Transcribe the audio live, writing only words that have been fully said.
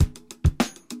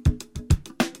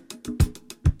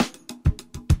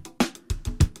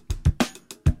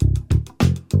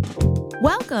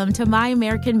Welcome to My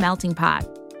American Melting Pot,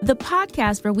 the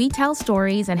podcast where we tell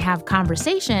stories and have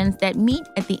conversations that meet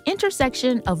at the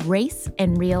intersection of race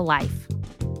and real life.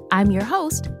 I'm your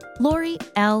host, Lori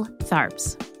L.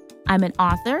 Tharps. I'm an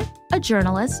author, a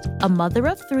journalist, a mother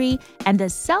of three, and a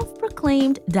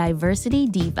self-proclaimed diversity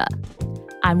diva.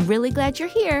 I'm really glad you're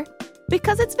here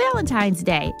because it's Valentine's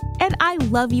Day, and I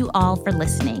love you all for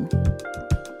listening.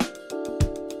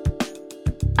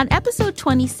 On episode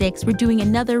 26, we're doing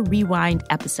another rewind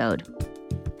episode.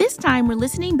 This time, we're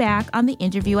listening back on the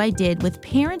interview I did with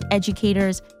parent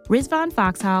educators Rizvan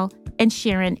Foxhall and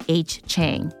Sharon H.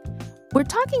 Chang. We're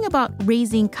talking about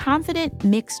raising confident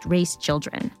mixed-race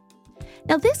children.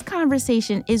 Now, this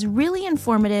conversation is really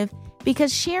informative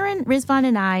because Sharon, Rizvan,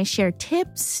 and I share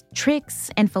tips, tricks,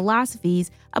 and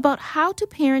philosophies about how to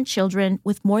parent children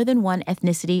with more than one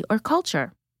ethnicity or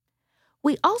culture.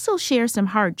 We also share some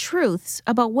hard truths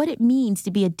about what it means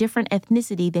to be a different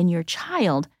ethnicity than your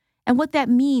child and what that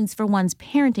means for one's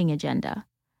parenting agenda.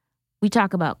 We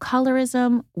talk about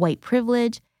colorism, white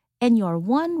privilege, and your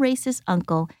one racist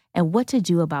uncle and what to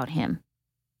do about him.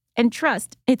 And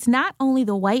trust, it's not only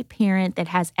the white parent that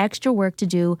has extra work to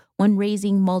do when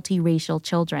raising multiracial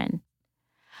children.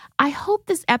 I hope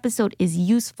this episode is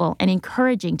useful and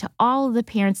encouraging to all of the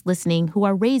parents listening who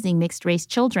are raising mixed-race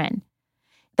children.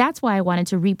 That's why I wanted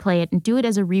to replay it and do it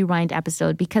as a rewind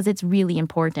episode because it's really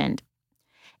important.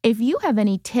 If you have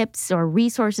any tips or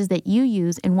resources that you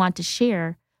use and want to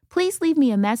share, please leave me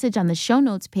a message on the show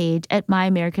notes page at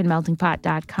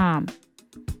myamericanmeltingpot.com.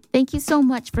 Thank you so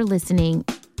much for listening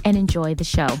and enjoy the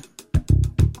show.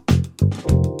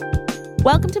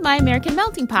 Welcome to My American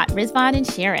Melting Pot, Rizvan and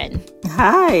Sharon.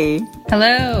 Hi.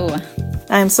 Hello.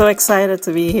 I'm so excited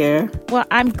to be here. Well,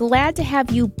 I'm glad to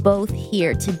have you both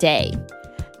here today.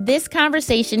 This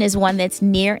conversation is one that's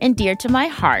near and dear to my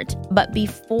heart, but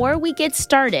before we get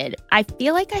started, I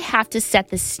feel like I have to set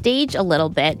the stage a little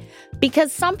bit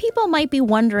because some people might be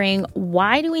wondering,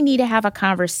 why do we need to have a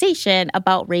conversation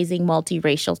about raising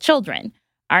multiracial children?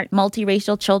 Aren't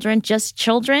multiracial children just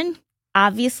children?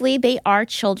 Obviously, they are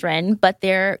children, but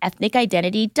their ethnic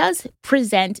identity does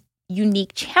present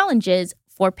unique challenges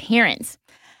for parents.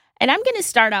 And I'm going to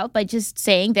start out by just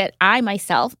saying that I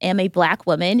myself am a Black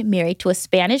woman married to a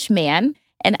Spanish man,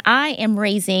 and I am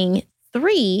raising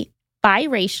 3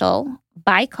 biracial,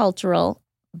 bicultural,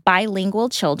 bilingual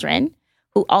children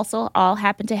who also all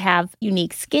happen to have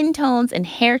unique skin tones and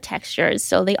hair textures.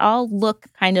 So they all look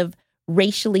kind of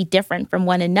racially different from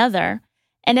one another.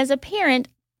 And as a parent,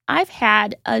 I've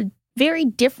had a very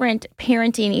different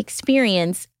parenting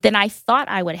experience than I thought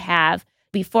I would have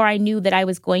before I knew that I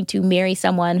was going to marry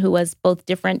someone who was both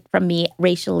different from me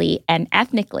racially and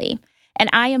ethnically. And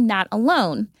I am not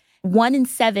alone. 1 in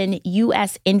 7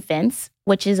 U.S. infants,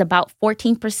 which is about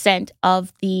 14%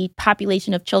 of the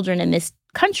population of children in this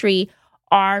country,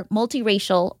 are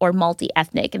multiracial or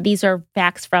multi-ethnic. These are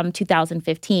facts from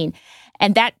 2015.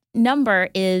 And that number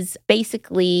is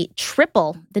basically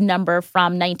triple the number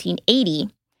from 1980.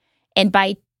 And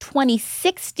by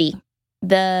 2060,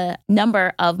 the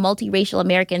number of multiracial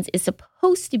Americans is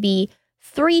supposed to be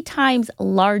 3 times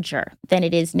larger than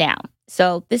it is now.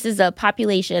 So this is a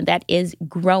population that is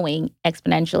growing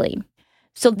exponentially.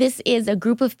 So this is a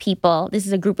group of people, this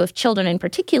is a group of children in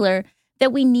particular,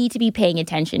 that we need to be paying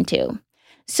attention to.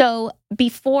 So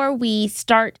before we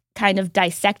start kind of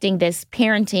dissecting this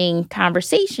parenting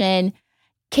conversation,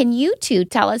 can you two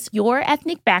tell us your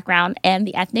ethnic background and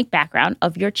the ethnic background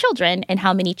of your children and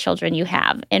how many children you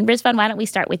have? And Rizvan, why don't we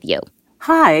start with you?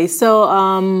 Hi. So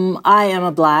I am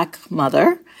a Black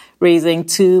mother raising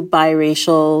 2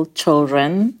 biracial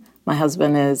children. My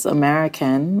husband is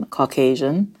American,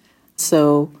 Caucasian.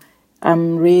 So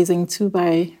I'm raising 2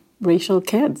 biracial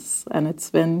kids, and it's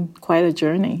been quite a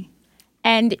journey.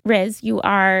 And Riz, you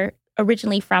are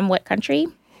originally from what country?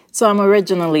 So I'm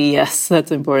originally, yes,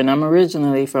 that's important. I'm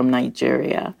originally from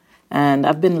Nigeria, and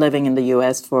I've been living in the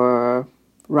U.S. for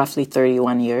roughly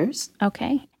 31 years.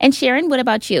 Okay. And Sharon, what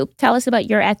about you? Tell us about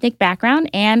your ethnic background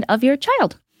and of your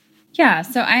child. Yeah,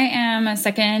 so I am a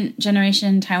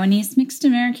second-generation Taiwanese mixed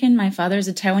American. My father's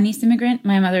a Taiwanese immigrant.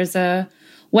 My mother's a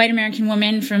white American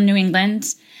woman from New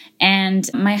England. And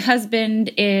my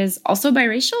husband is also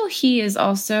biracial. He is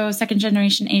also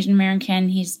second-generation Asian American.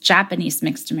 He's Japanese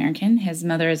mixed American. His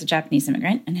mother is a Japanese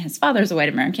immigrant, and his father is a white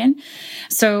American.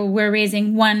 So we're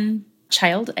raising one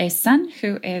child, a son,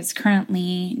 who is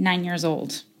currently 9 years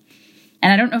old.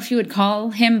 And I don't know if you would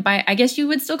call him I guess you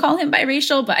would still call him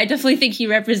biracial, but I definitely think he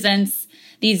represents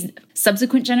these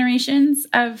subsequent generations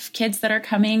of kids that are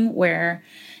coming where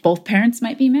both parents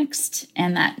might be mixed,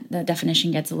 and that the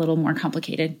definition gets a little more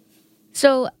complicated.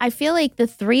 So I feel like the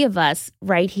three of us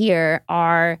right here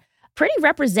are pretty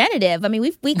representative. I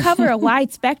mean, we cover a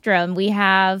wide spectrum. We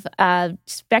have a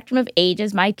spectrum of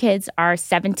ages. My kids are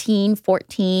 17,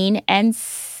 14, and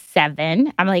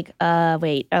 7. I'm like,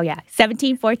 wait. Oh, yeah.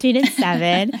 17, 14, and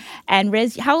 7. And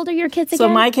Riz, how old are your kids again? So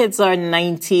my kids are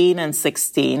 19 and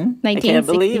 16. 19 I can't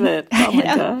believe it. Oh, my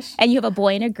gosh. And you have a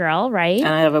boy and a girl, right? And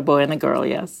I have a boy and a girl,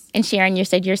 yes. And Sharon, you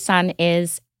said your son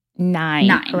is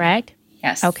 9, correct?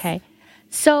 Yes. Okay.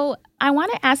 So I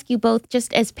want to ask you both,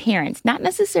 just as parents, not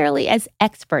necessarily as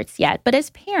experts yet, but as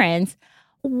parents,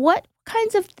 what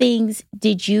kinds of things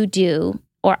did you do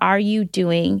or are you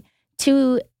doing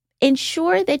to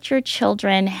ensure that your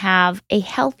children have a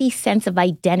healthy sense of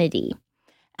identity,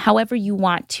 however you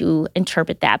want to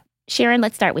interpret that? Sharon,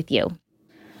 let's start with you.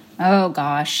 Oh,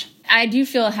 gosh. I do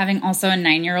feel, having also a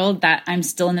 9-year-old, that I'm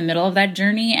still in the middle of that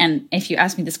journey. And if you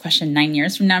ask me this question 9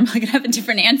 years from now, I'm probably going to have a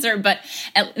different answer. But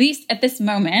at least at this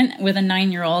moment with a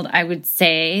 9-year-old, I would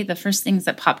say the first things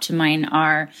that pop to mind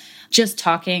are just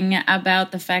talking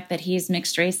about the fact that he's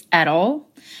mixed race at all,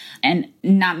 and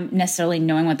not necessarily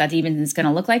knowing what that even is going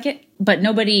to look like it. But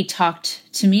nobody talked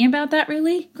to me about that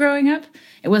really growing up.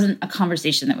 It wasn't a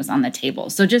conversation that was on the table.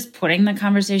 So just putting the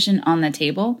conversation on the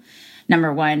table,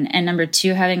 number one. And number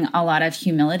two, having a lot of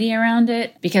humility around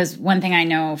it. Because one thing I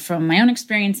know from my own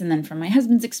experience, and then from my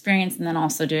husband's experience, and then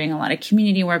also doing a lot of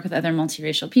community work with other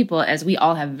multiracial people, is we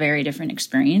all have very different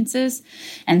experiences.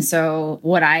 And so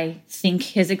what I think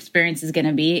his experience is going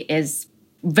to be is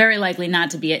very likely not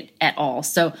to be it at all.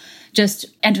 So just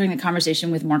entering the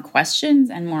conversation with more questions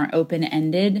and more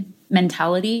open-ended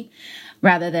mentality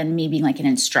rather than me being like an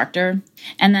instructor.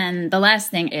 And then the last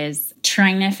thing is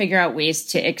trying to figure out ways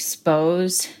to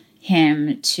expose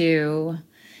him to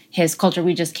his culture.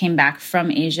 We just came back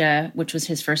from Asia, which was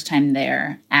his first time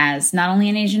there, as not only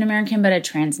an Asian American, but a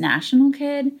transnational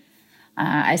kid.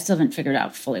 I still haven't figured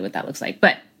out fully what that looks like,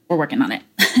 but we're working on it.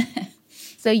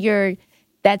 So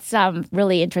that's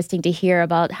really interesting to hear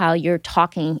about how you're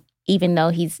talking, even though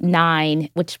he's 9,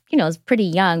 which, is pretty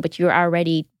young, but you're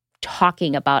already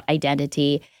talking about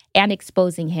identity and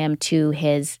exposing him to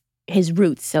his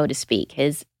roots, so to speak,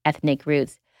 his ethnic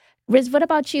roots. Riz, what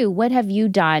about you? What have you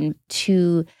done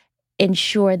to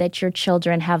ensure that your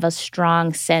children have a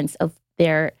strong sense of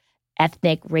their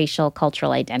ethnic, racial,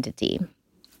 cultural identity?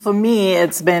 For me,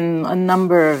 it's been a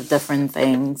number of different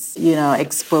things,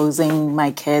 exposing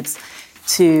my kids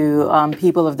to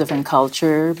people of different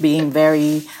culture,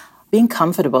 being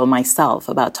comfortable myself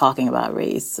about talking about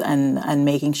race and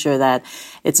making sure that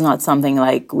it's not something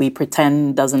like we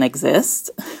pretend doesn't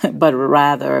exist, but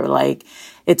rather like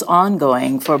it's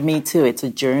ongoing. For me too, it's a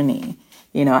journey.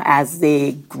 As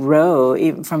they grow,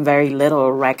 even from very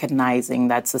little, recognizing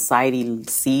that society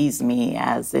sees me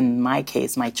as, in my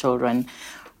case, my children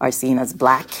are seen as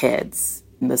Black kids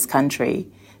in this country.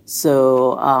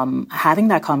 So having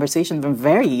that conversation from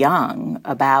very young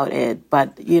about it.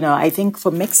 But, I think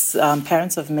for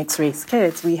parents of mixed race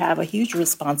kids, we have a huge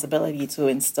responsibility to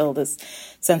instill this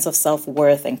sense of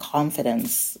self-worth and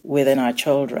confidence within our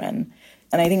children.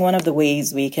 And I think one of the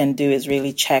ways we can do is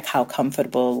really check how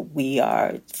comfortable we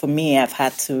are. For me, I've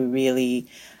had to really,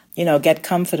 get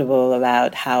comfortable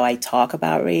about how I talk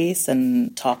about race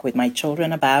and talk with my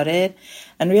children about it,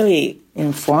 and really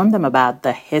inform them about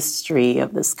the history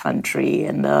of this country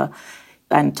and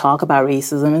talk about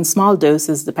racism in small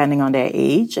doses depending on their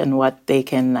age and what they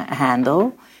can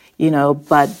handle,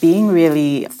 but being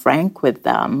really frank with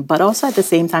them, but also at the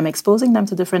same time exposing them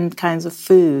to different kinds of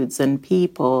foods and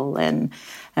people and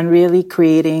really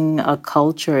creating a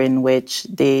culture in which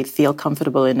they feel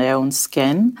comfortable in their own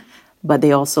skin, but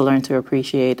they also learn to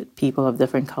appreciate people of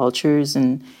different cultures.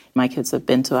 And my kids have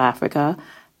been to Africa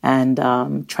and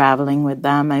traveling with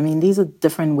them. I mean, these are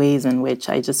different ways in which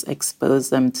I just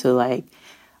expose them to like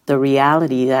the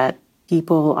reality that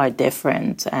people are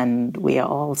different and we are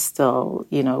all still,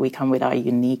 we come with our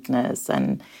uniqueness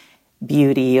and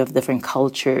beauty of different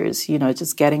cultures,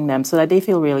 just getting them so that they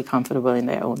feel really comfortable in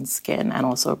their own skin and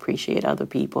also appreciate other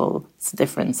people's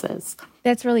differences.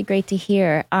 That's really great to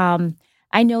hear.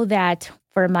 I know that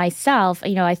for myself,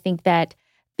 I think that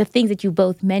the things that you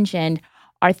both mentioned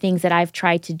are things that I've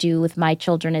tried to do with my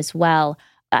children as well,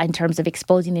 in terms of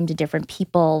exposing them to different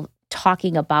people,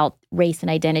 talking about race and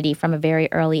identity from a very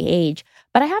early age.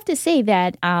 But I have to say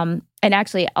that, and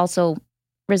actually also,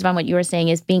 Rizwan, what you were saying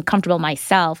is being comfortable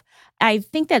myself. I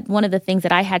think that one of the things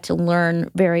that I had to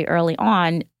learn very early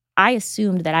on, I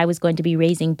assumed that I was going to be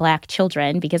raising Black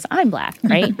children because I'm Black,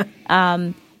 right?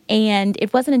 And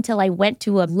it wasn't until I went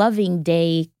to a Loving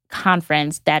Day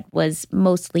conference that was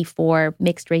mostly for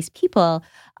mixed race people,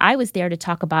 I was there to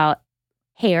talk about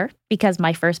hair because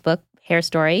my first book, Hair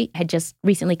Story, had just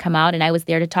recently come out, and I was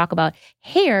there to talk about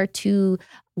hair to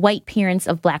white parents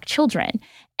of Black children.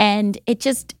 And it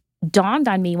just dawned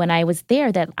on me when I was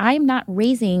there that I'm not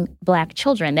raising Black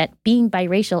children, that being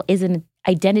biracial is an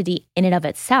identity in and of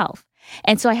itself.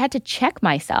 And so I had to check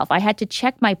myself. I had to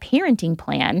check my parenting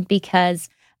plan because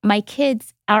my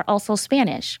kids are also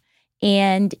Spanish.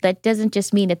 And that doesn't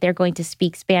just mean that they're going to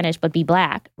speak Spanish but be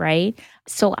Black, right?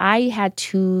 So I had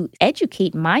to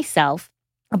educate myself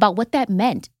about what that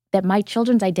meant, that my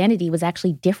children's identity was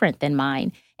actually different than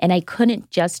mine. And I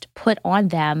couldn't just put on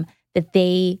them that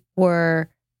they were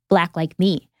Black like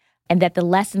me. And that the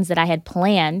lessons that I had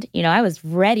planned, I was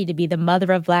ready to be the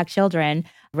mother of Black children,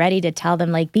 ready to tell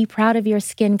them, like, be proud of your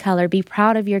skin color, be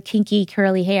proud of your kinky,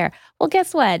 curly hair. Well,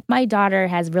 guess what? My daughter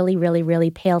has really, really, really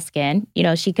pale skin.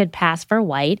 She could pass for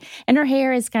white, and her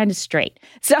hair is kind of straight.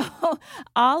 So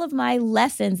all of my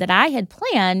lessons that I had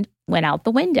planned went out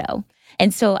the window.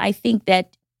 And so I think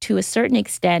that to a certain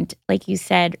extent, like you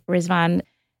said, Rizwan,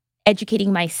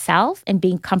 educating myself and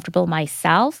being comfortable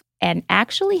myself and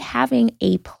actually having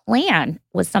a plan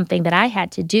was something that I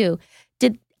had to do.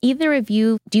 Did either of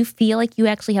you, do you feel like you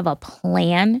actually have a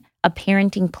plan, a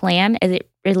parenting plan as it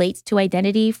relates to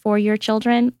identity for your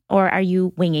children, or are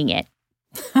you winging it?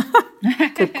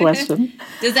 Good question.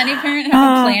 Does any parent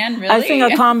have a plan, really? I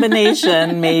think a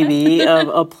combination maybe of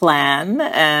a plan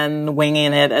and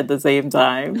winging it at the same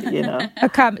time,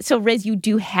 So Riz, you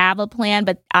do have a plan,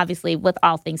 but obviously with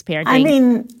all things parenting. I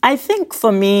mean, I think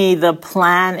for me, the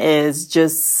plan is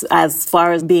just, as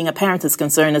far as being a parent is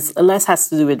concerned, it's less has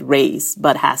to do with race,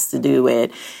 but has to do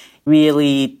with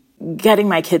really getting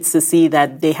my kids to see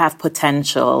that they have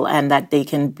potential and that they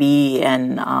can be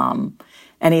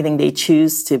anything they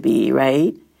choose to be,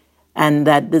 right? And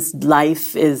that this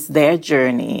life is their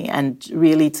journey, and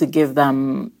really to give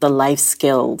them the life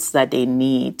skills that they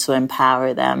need to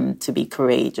empower them to be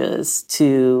courageous,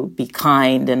 to be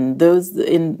kind. And those,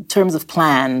 in terms of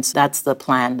plans, that's the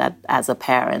plan that as a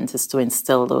parent is to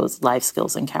instill those life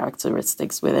skills and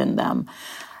characteristics within them.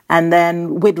 And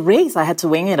then with race, I had to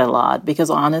wing it a lot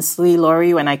because honestly,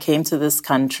 Lori, when I came to this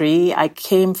country, I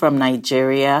came from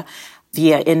Nigeria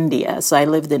via India. So I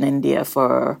lived in India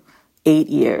for 8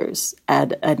 years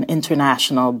at an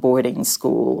international boarding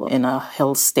school in a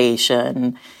hill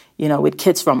station, with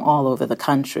kids from all over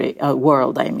the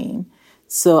world, I mean.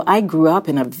 So I grew up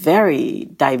in a very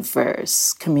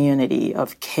diverse community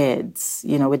of kids,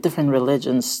 with different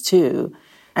religions too.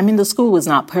 I mean, the school was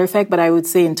not perfect, but I would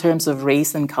say in terms of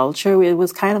race and culture, it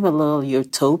was kind of a little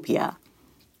utopia.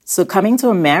 So coming to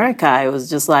America, I was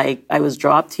just like, I was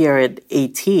dropped here at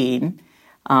 18.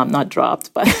 Not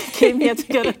dropped, but I came here to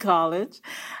go to college.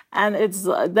 And it's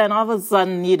then all of a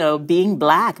sudden, being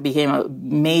Black became a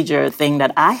major thing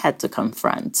that I had to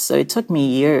confront. So it took me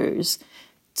years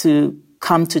to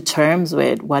come to terms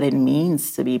with what it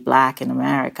means to be Black in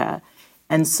America.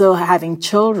 And so having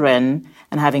children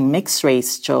and having mixed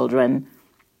race children,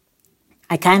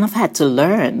 I kind of had to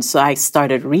learn. So I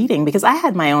started reading because I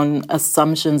had my own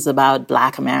assumptions about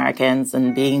Black Americans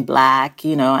and being Black,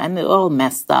 and it all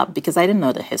messed up because I didn't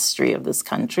know the history of this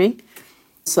country.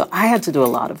 So I had to do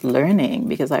a lot of learning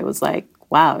because I was like,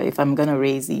 wow, if I'm going to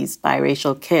raise these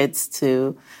biracial kids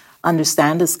to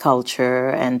understand this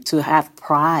culture and to have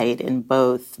pride in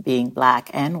both being Black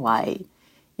and white,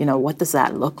 what does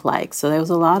that look like? So there was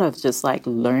a lot of just like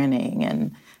learning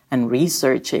and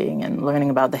researching and learning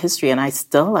about the history. And I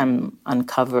still am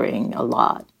uncovering a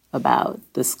lot about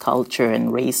this culture and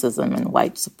racism and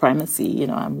white supremacy.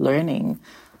 I'm learning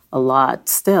a lot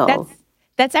still.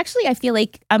 That's actually, I feel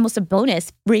like, almost a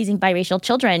bonus raising biracial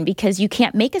children because you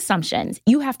can't make assumptions.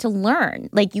 You have to learn.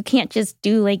 Like, you can't just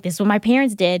do like, this is what my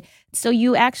parents did. So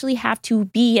you actually have to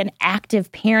be an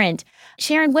active parent.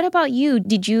 Sharon, what about you?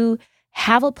 Did you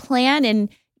have a plan? And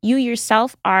you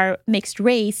yourself are mixed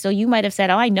race, so you might have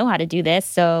said, I know how to do this.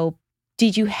 So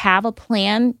did you have a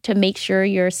plan to make sure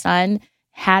your son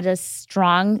had a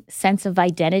strong sense of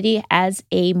identity as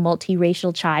a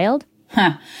multiracial child?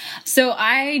 So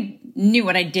I knew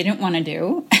what I didn't want to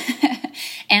do.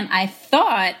 And I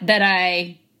thought that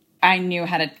I knew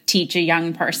how to teach a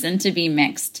young person to be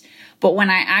mixed. But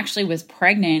when I actually was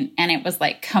pregnant and it was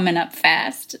like coming up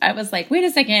fast, I was like, wait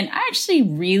a second, I actually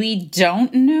really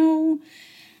don't know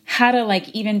how to like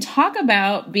even talk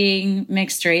about being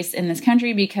mixed race in this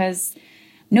country because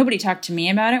nobody talked to me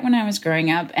about it when I was growing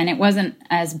up. And it wasn't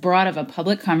as broad of a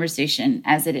public conversation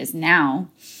as it is now.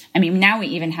 I mean, now we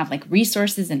even have like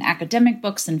resources and academic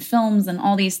books and films and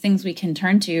all these things we can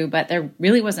turn to, but there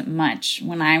really wasn't much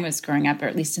when I was growing up, or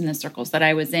at least in the circles that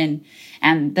I was in.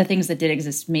 And the things that did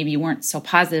exist maybe weren't so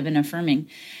positive and affirming.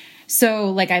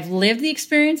 So like I've lived the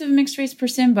experience of a mixed race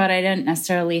person, but I didn't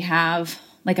necessarily have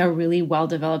like a really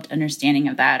well-developed understanding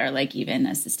of that, or like even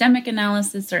a systemic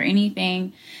analysis or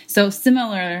anything. So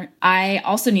similar, I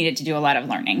also needed to do a lot of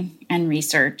learning and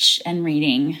research and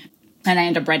reading. And I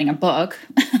ended up writing a book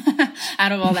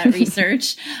out of all that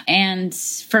research. And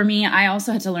for me, I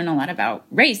also had to learn a lot about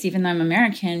race, even though I'm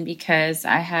American, because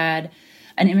I had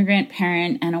an immigrant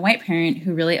parent and a white parent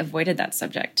who really avoided that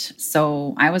subject.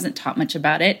 So I wasn't taught much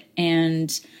about it.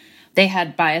 And they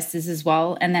had biases as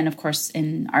well. And then, of course,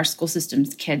 in our school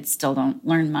systems, kids still don't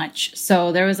learn much.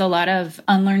 So there was a lot of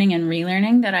unlearning and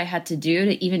relearning that I had to do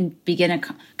to even begin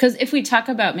because if we talk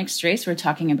about mixed race, we're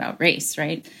talking about race,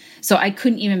 right? So I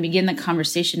couldn't even begin the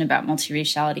conversation about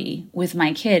multiraciality with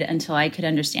my kid until I could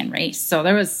understand race. So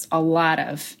there was a lot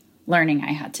of learning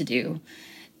I had to do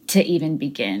to even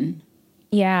begin.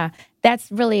 Yeah, that's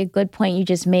really a good point you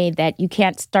just made, that you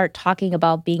can't start talking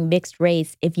about being mixed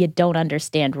race if you don't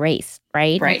understand race,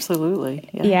 right? Right. Absolutely.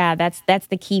 Yeah, that's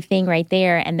the key thing right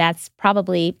there. And that's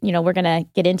probably, we're going to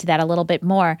get into that a little bit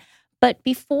more. But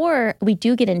before we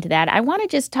do get into that, I want to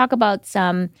just talk about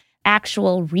some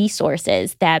actual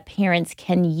resources that parents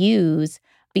can use,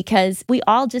 because we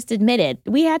all just admitted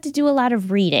we had to do a lot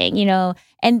of reading,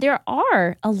 and there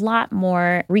are a lot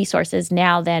more resources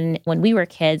now than when we were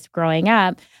kids growing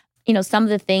up. Some of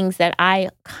the things that I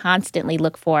constantly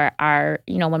look for are,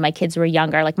 when my kids were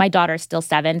younger, like my daughter's still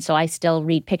 7, so I still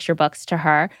read picture books to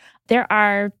her. There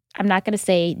are, I'm not going to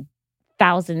say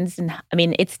thousands, and I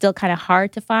mean, it's still kind of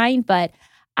hard to find, but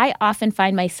I often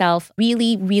find myself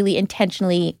really, really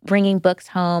intentionally bringing books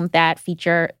home that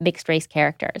feature mixed race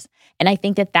characters. And I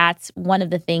think that that's one of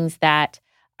the things that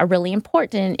are really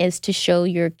important, is to show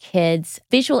your kids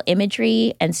visual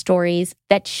imagery and stories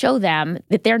that show them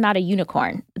that they're not a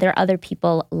unicorn. There are other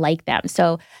people like them.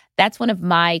 So that's one of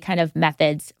my kind of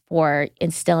methods for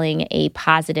instilling a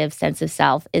positive sense of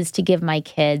self, is to give my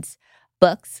kids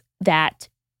books that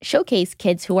showcase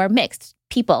kids who are mixed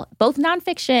people, both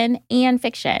nonfiction and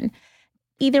fiction.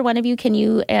 Either one of you, can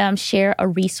you share a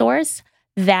resource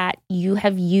that you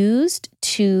have used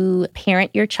to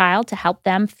parent your child to help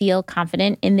them feel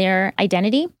confident in their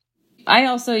identity? I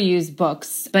also use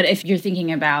books, but if you're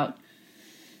thinking about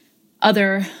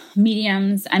other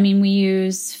mediums, I mean, we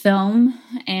use film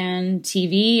and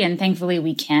TV, and thankfully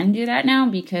we can do that now,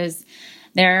 because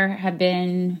there have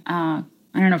been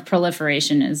I don't know if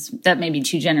proliferation is, that may be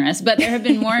too generous, but there have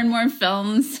been more and more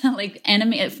films, like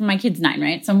animated, for my kid's 9,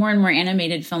 right? So more and more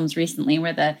animated films recently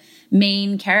where the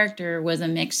main character was a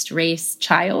mixed race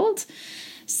child.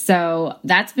 So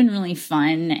that's been really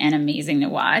fun and amazing to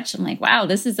watch. I'm like, wow,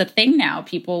 this is a thing now.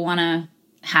 People want to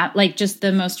have, like, just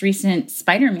the most recent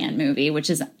Spider-Man movie, which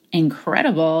is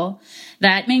incredible.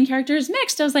 That main character is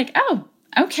mixed. I was like, oh,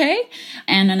 okay.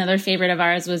 And another favorite of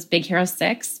ours was Big Hero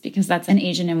 6, because that's an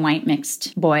Asian and white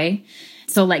mixed boy.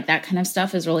 So like that kind of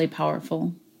stuff is really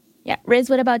powerful. Yeah. Riz,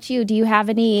 what about you? Do you have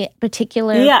any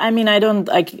particular? Yeah, I mean,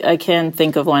 I can't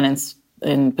think of one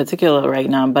in particular right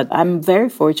now, but I'm very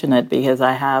fortunate because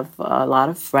I have a lot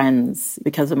of friends,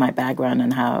 because of my background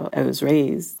and how I was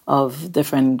raised, of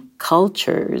different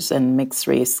cultures and mixed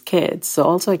race kids. So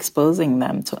also exposing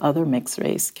them to other mixed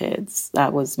race kids,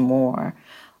 that was more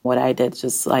what I did,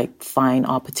 just like find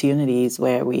opportunities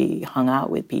where we hung out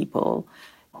with people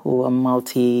who are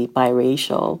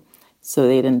biracial, so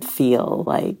they didn't feel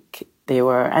like they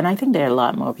were. And I think there are a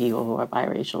lot more people who are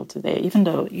biracial today, even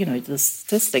though, the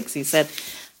statistics, you said,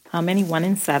 how many? 1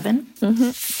 in 7?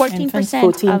 14%.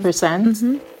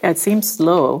 14%. It seems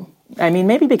low. I mean,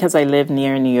 maybe because I live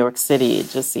near New York City,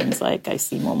 it just seems like I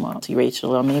see more multiracial,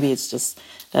 or maybe it's just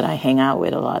that I hang out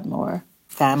with a lot more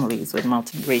families with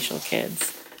multiracial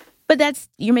kids. But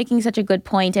you're making such a good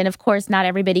point. And of course, not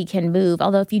everybody can move.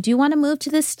 Although if you do want to move to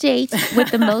the state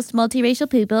with the most multiracial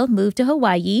people, move to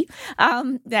Hawaii.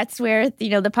 That's where,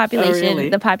 the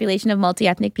population of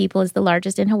multi-ethnic people is the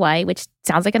largest in Hawaii, which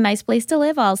sounds like a nice place to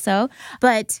live also.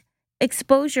 But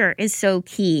exposure is so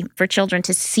key for children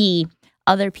to see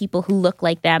other people who look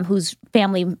like them, whose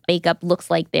family makeup looks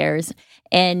like theirs.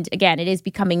 And again, it is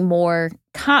becoming more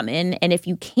common. And if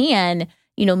you can,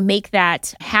 make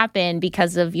that happen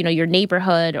because of, your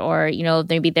neighborhood, or,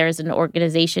 maybe there's an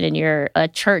organization in your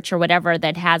church or whatever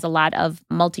that has a lot of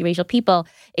multiracial people,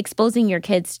 exposing your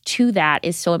kids to that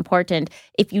is so important.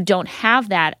 If you don't have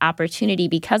that opportunity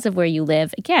because of where you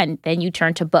live, again, then you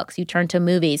turn to books, you turn to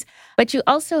movies. But you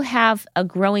also have a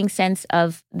growing sense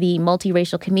of the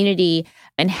multiracial community,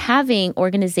 and having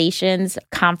organizations,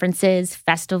 conferences,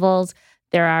 festivals.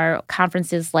 There are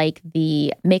conferences like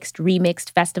the Mixed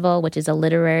Remixed Festival, which is a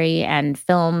literary and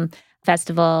film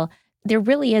festival. there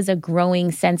really is a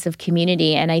growing sense of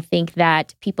community. And I think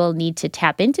that people need to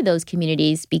tap into those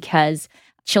communities because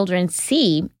children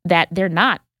see that they're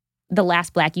not the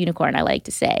last black unicorn, I like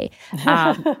to say,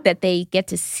 that they get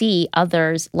to see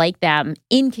others like them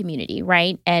in community,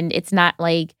 right? And it's not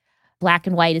like black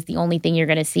and white is the only thing you're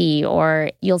going to see,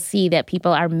 or you'll see that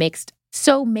people are mixed,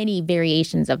 so many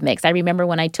variations of mixed. I remember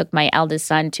when I took my eldest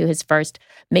son to his first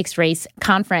mixed race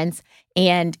conference,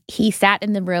 and he sat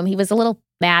in the room. He was a little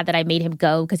mad that I made him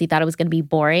go because he thought it was going to be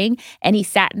boring. And he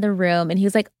sat in the room and he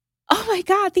was like, "Oh my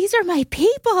God, these are my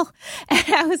people."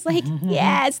 And I was like,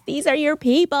 "Yes, these are your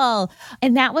people."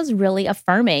 And that was really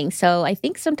affirming. So I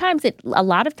think sometimes a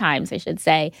lot of times I should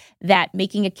say, that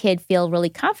making a kid feel really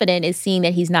confident is seeing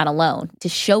that he's not alone, to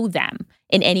show them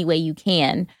in any way you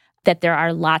can that there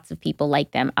are lots of people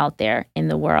like them out there in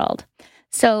the world.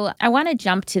 So I want to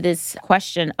jump to this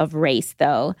question of race,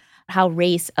 though, how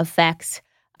race affects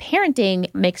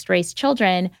parenting mixed race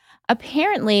children.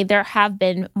 Apparently, there have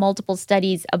been multiple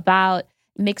studies about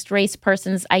mixed race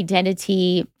persons'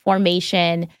 identity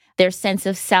formation, their sense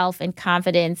of self and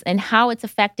confidence, and how it's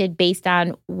affected based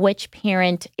on which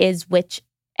parent is which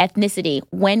ethnicity.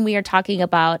 When we are talking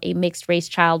about a mixed race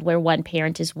child where one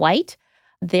parent is white,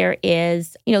 there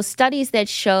is, studies that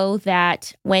show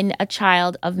that when a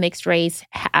child of mixed race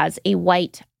has a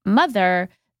white mother,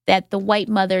 that the white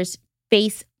mothers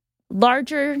face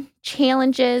larger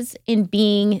challenges in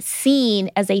being seen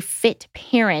as a fit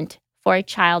parent for a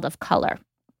child of color.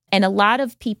 And a lot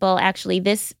of people, actually,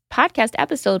 this podcast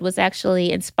episode was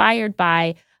actually inspired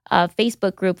by a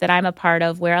Facebook group that I'm a part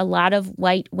of, where a lot of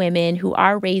white women who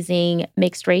are raising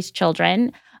mixed race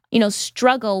children,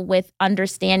 struggle with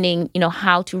understanding,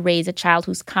 how to raise a child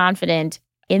who's confident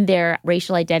in their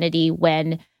racial identity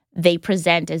when they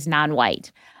present as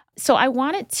non-white. So I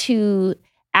wanted to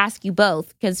ask you both,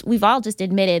 because we've all just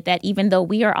admitted that even though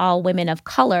we are all women of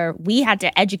color, we had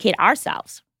to educate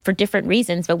ourselves for different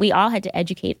reasons, but we all had to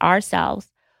educate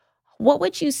ourselves. What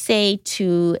would you say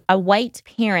to a white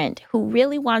parent who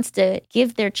really wants to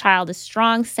give their child a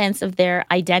strong sense of their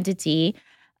identity,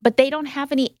 but they don't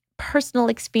have any personal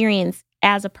experience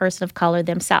as a person of color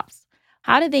themselves?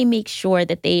 How do they make sure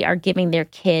that they are giving their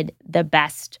kid the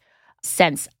best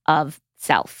sense of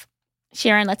self?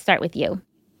 Sharon, let's start with you.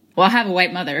 Well, I have a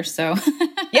white mother, so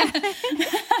yeah,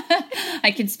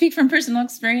 I can speak from personal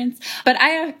experience. But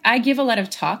I give a lot of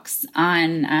talks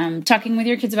on talking with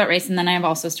your kids about race. And then I've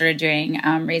also started doing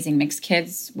raising mixed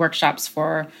kids workshops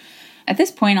for, at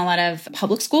this point, a lot of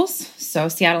public schools. So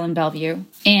Seattle and Bellevue.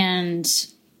 And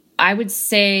I would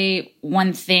say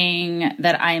one thing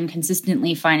that I am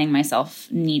consistently finding myself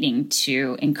needing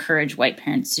to encourage white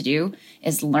parents to do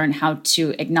is learn how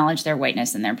to acknowledge their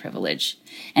whiteness and their privilege.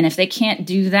 And if they can't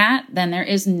do that, then there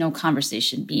is no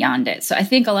conversation beyond it. So I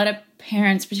think a lot of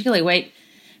parents, particularly white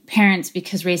parents,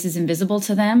 because race is invisible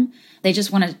to them, they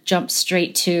just want to jump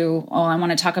straight to, "Oh, I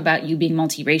want to talk about you being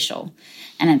multiracial."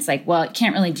 And it's like, well, you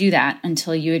can't really do that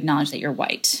until you acknowledge that you're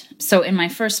white. So in my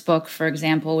first book, for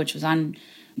example, which was on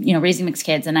raising mixed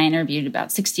kids, and I interviewed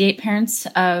about 68 parents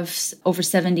of over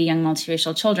 70 young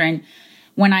multiracial children.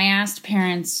 When I asked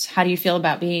parents, how do you feel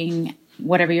about being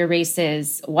whatever your race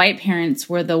is, white parents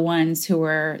were the ones who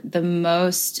were the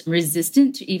most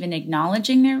resistant to even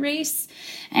acknowledging their race.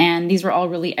 And these were all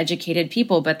really educated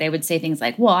people, but they would say things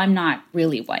like, "Well, I'm not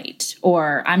really white,"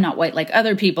 or "I'm not white like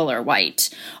other people are white,"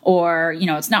 or,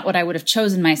 "It's not what I would have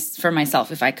chosen for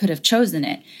myself if I could have chosen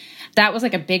it." That was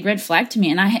like a big red flag to me.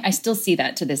 And I still see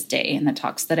that to this day in the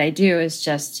talks that I do, is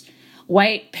just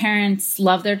white parents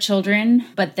love their children,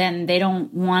 but then they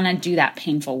don't want to do that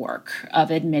painful work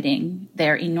of admitting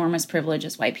their enormous privilege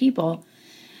as white people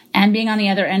and being on the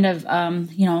other end of,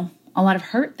 a lot of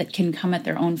hurt that can come at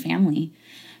their own family.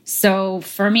 So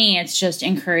for me, it's just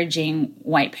encouraging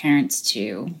white parents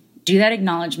to do that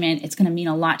acknowledgement. It's going to mean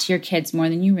a lot to your kids, more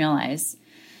than you realize,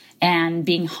 and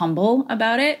being humble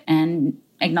about it and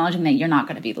acknowledging that you're not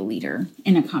going to be the leader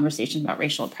in a conversation about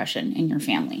racial oppression in your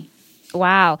family.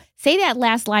 Wow. Say that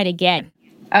last line again.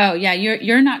 Oh, yeah.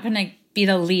 You're not going to be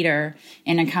the leader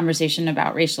in a conversation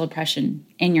about racial oppression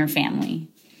in your family.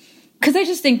 Because I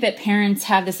just think that parents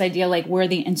have this idea like we're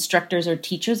the instructors or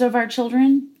teachers of our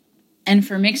children. And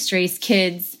for mixed race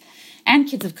kids and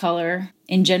kids of color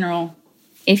in general,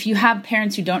 if you have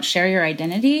parents who don't share your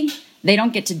identity, they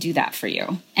don't get to do that for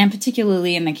you. And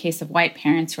particularly in the case of white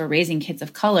parents who are raising kids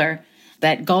of color,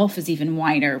 that gulf is even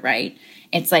wider, right?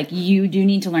 It's like you do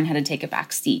need to learn how to take a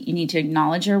back seat. You need to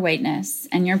acknowledge your whiteness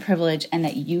and your privilege and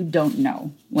that you don't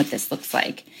know what this looks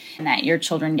like and that your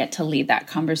children get to lead that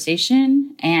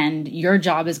conversation. And your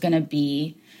job is going to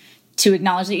be to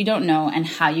acknowledge that you don't know, and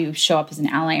how you show up as an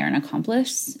ally or an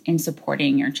accomplice in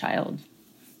supporting your child.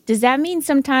 Does that mean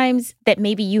sometimes that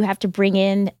maybe you have to bring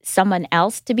in someone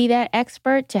else to be that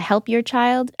expert to help your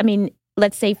child? I mean,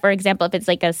 let's say, for example, if it's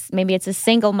like maybe it's a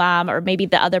single mom, or maybe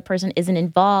the other person isn't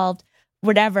involved,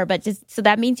 whatever. But so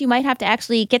that means you might have to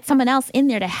actually get someone else in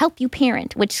there to help you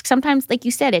parent, which sometimes, like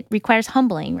you said, it requires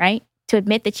humbling, right? To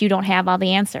admit that you don't have all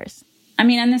the answers. I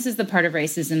mean, and this is the part of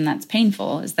racism that's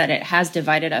painful, is that it has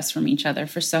divided us from each other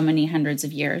for so many hundreds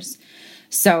of years.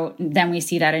 So then we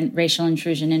see that in racial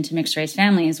intrusion into mixed race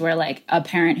families, where like a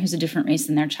parent who's a different race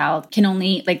than their child can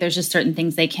only, like, there's just certain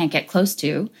things they can't get close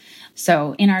to.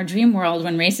 So in our dream world,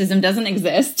 when racism doesn't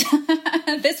exist,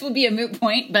 this will be a moot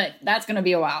point, but that's going to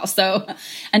be a while. So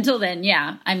until then,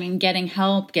 yeah, I mean, getting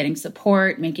help, getting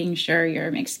support, making sure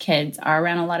your mixed kids are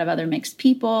around a lot of other mixed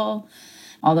people,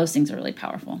 all those things are really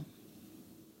powerful.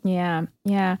 Yeah,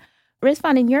 yeah.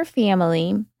 Rizwan, in your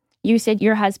family, you said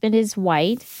your husband is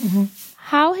white. Mm-hmm.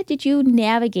 How did you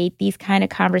navigate these kind of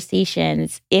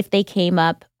conversations if they came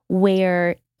up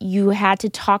where you had to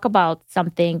talk about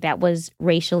something that was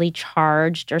racially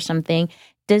charged or something?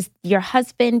 Does your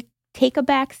husband take a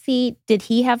back seat? Did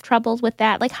he have troubles with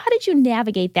that? Like, how did you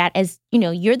navigate that as,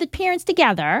 you're the parents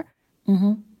together,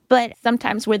 Mm-hmm. but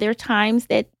sometimes were there times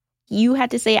that you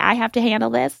had to say, I have to handle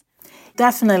this?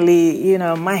 Definitely,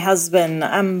 my husband,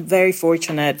 I'm very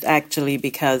fortunate actually,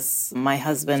 because my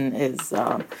husband is,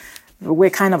 we're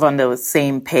kind of on the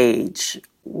same page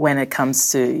when it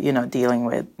comes to, dealing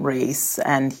with race.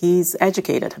 And he's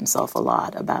educated himself a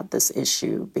lot about this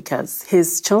issue, because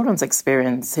his children's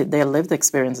experience, their lived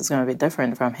experience is going to be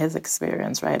different from his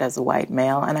experience, right, as a white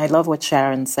male. And I love what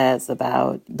Sharon says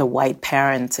about the white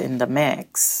parent in the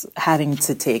mix having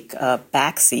to take a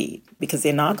backseat, because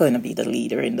they're not going to be the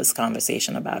leader in this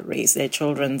conversation about race. Their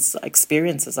children's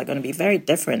experiences are going to be very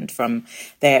different from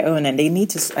their own, and they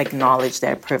need to acknowledge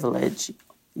their privilege,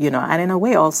 and in a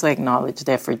way also acknowledge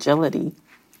their fragility,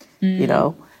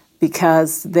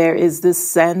 because there is this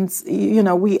sense,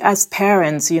 we as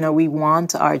parents, we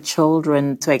want our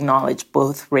children to acknowledge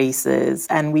both races,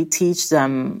 and we teach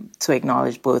them to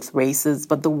acknowledge both races,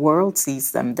 but the world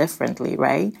sees them differently,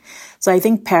 right? So I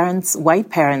think white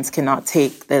parents cannot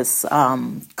take this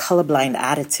colorblind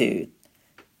attitude,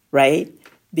 right?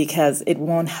 Because it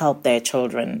won't help their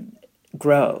children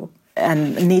grow,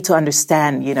 and need to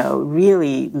understand,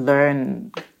 really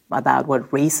learn about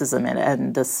what racism is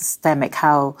and the systemic,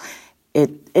 how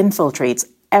it infiltrates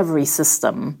every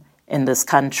system in this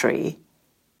country.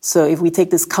 So if we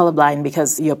take this colorblind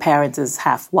because your parent is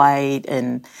half white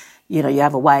and, you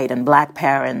have a white and black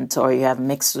parent, or you have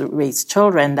mixed race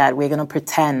children, that we're going to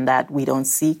pretend that we don't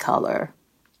see color.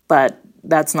 But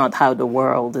that's not how the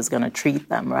world is going to treat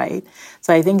them, right?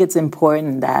 So I think it's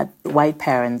important that white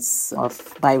parents of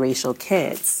biracial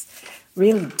kids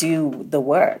really do the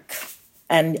work.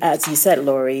 And as you said,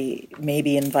 Lori,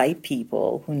 maybe invite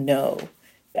people who know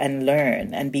and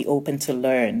learn and be open to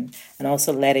learn, and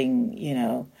also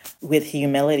letting, with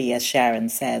humility, as Sharon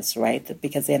says, right?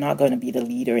 Because they're not going to be the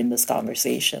leader in this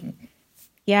conversation.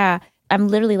 Yeah. I'm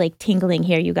literally like tingling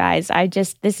here, you guys.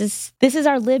 This is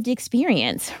our lived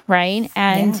experience, right?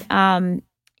 And,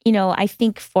 I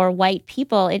think for white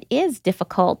people, it is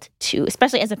difficult to,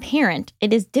 especially as a parent,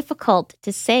 it is difficult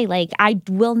to say, like, I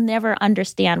will never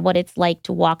understand what it's like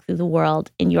to walk through the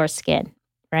world in your skin,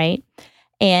 right?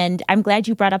 And I'm glad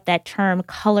you brought up that term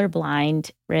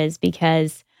colorblind, Riz,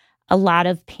 because a lot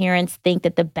of parents think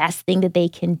that the best thing that they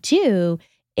can do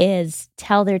is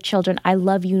tell their children, I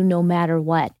love you no matter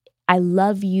what. I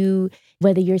love you,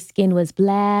 whether your skin was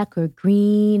black or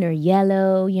green or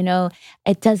yellow,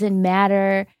 it doesn't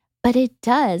matter, but it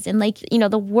does. And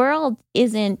the world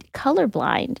isn't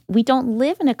colorblind. We don't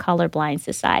live in a colorblind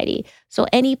society. So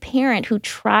any parent who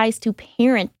tries to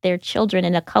parent their children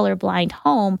in a colorblind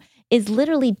home is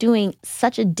literally doing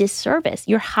such a disservice.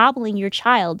 You're hobbling your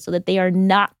child so that they are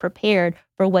not prepared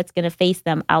for what's going to face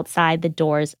them outside the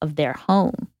doors of their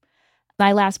home.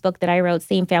 My last book that I wrote,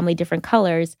 Same Family, Different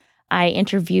Colors, I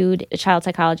interviewed a child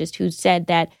psychologist who said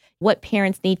that what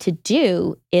parents need to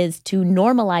do is to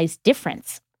normalize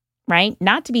difference, right?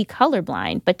 Not to be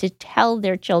colorblind, but to tell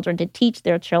their children, to teach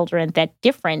their children that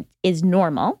different is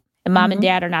normal. And mom and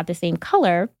dad are not the same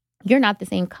color. You're not the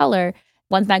same color.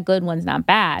 One's not good, one's not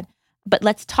bad. But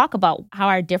let's talk about how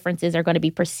our differences are going to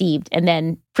be perceived and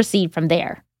then proceed from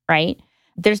there, right?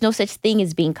 There's no such thing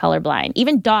as being colorblind.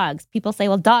 Even dogs, people say,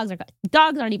 well, dogs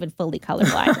aren't even fully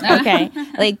colorblind, okay?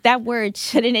 Like that word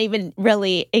shouldn't even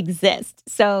really exist.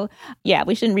 So yeah,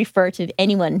 we shouldn't refer to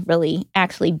anyone really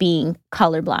actually being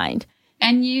colorblind.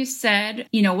 And you said,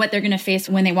 what they're going to face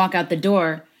when they walk out the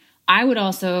door. I would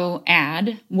also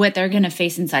add what they're going to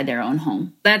face inside their own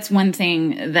home. That's one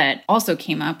thing that also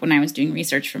came up when I was doing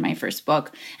research for my first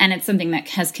book. And it's something that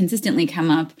has consistently come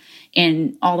up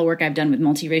in all the work I've done with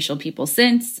multiracial people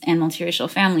since and multiracial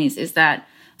families, is that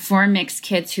for mixed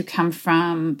kids who come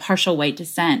from partial white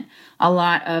descent, a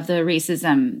lot of the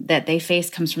racism that they face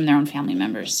comes from their own family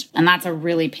members. And that's a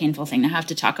really painful thing to have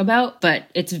to talk about. But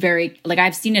it's very, like,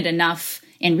 I've seen it enough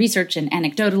in research and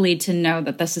anecdotally to know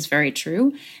that this is very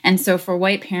true. And so for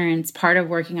white parents, part of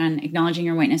working on acknowledging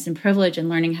your whiteness and privilege and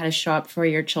learning how to show up for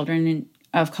your children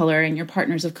of color and your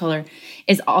partners of color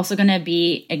is also going to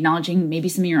be acknowledging maybe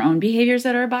some of your own behaviors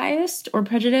that are biased or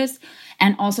prejudiced,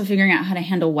 and also figuring out how to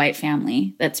handle white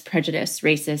family that's prejudiced,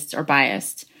 racist, or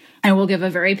biased. I will give a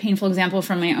very painful example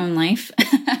from my own life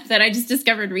that I just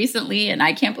discovered recently, and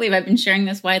I can't believe I've been sharing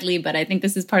this widely, but I think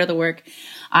this is part of the work.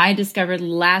 I discovered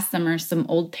last summer some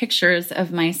old pictures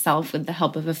of myself with the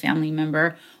help of a family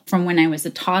member from when I was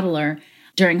a toddler.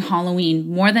 During Halloween,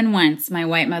 more than once, my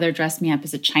white mother dressed me up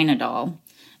as a China doll.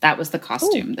 That was the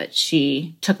costume that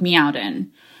she took me out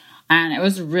in. And it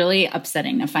was really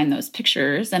upsetting to find those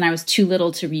pictures, and I was too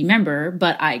little to remember,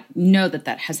 but I know that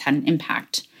that has had an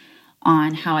impact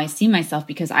on how I see myself,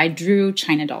 because I drew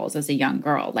China dolls as a young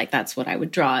girl. Like, that's what I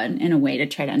would draw in a way to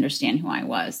try to understand who I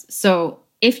was. So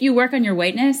if you work on your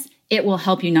whiteness, it will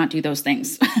help you not do those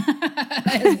things,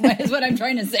 is what I'm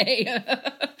trying to say.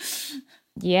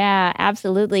 Yeah,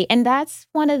 absolutely. And that's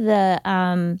one of the,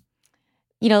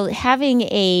 having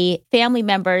a family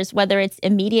members, whether it's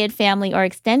immediate family or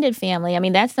extended family, I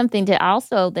mean, that's something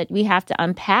that we have to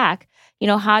unpack.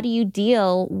 How do you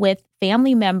deal with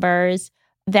family members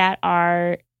that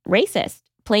are racist,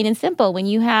 plain and simple? When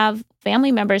you have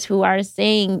family members who are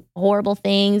saying horrible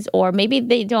things, or maybe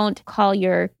they don't call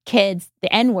your kids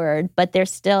the N-word, but they're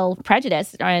still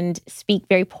prejudiced and speak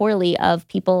very poorly of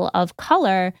people of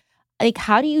color, like,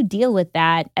 how do you deal with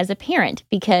that as a parent?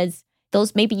 Because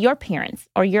those may be your parents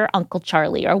or your Uncle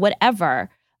Charlie or whatever.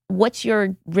 What's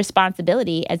your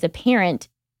responsibility as a parent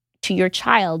to your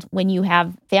child when you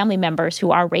have family members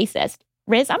who are racist?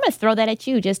 Riz, I'm going to throw that at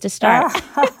you just to start.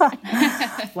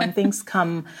 When things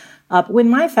come up, with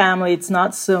my family, it's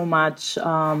not so much, we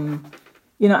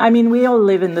all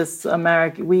live in this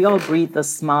America, we all breathe the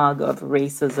smog of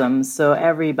racism. So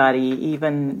everybody,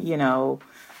 even,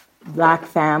 Black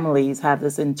families have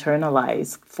this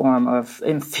internalized form of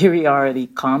inferiority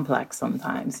complex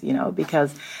sometimes,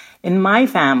 because in my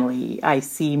family, I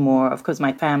see more, of course,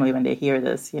 my family, when they hear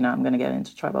this, I'm going to get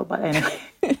into trouble. But anyway,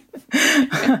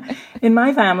 in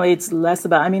my family, it's less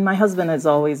about, my husband has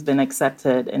always been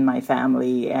accepted in my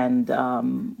family. And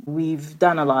we've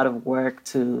done a lot of work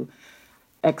to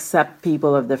accept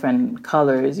people of different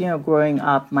colors. Growing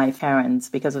up, my parents,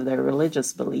 because of their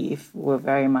religious belief, were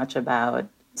very much about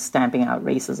stamping out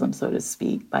racism, so to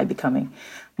speak, by becoming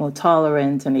more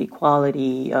tolerant and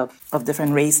equality of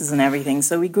different races and everything.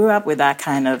 So we grew up with that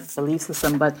kind of belief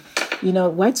system. But,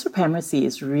 white supremacy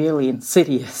is really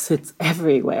insidious. It's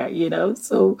everywhere,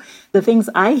 So the things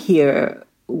I hear,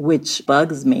 which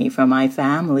bugs me from my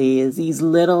family, is these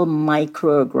little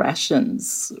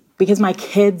microaggressions. Because my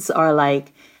kids are,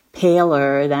 like,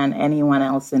 paler than anyone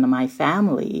else in my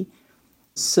family.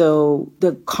 So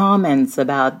the comments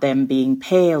about them being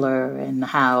paler and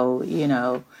how,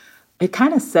 it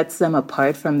kind of sets them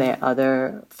apart from their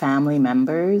other family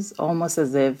members, almost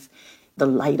as if the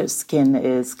lighter skin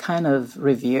is kind of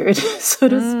revered, so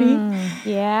to speak.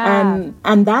 Yeah.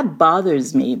 And that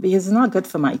bothers me because it's not good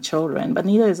for my children, but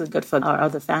neither is it good for our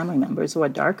other family members who are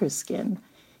darker skinned.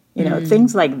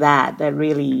 Things like that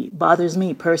really bothers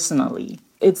me personally.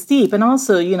 It's deep. And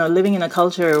also, living in a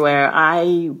culture where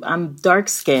I'm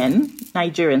dark-skinned,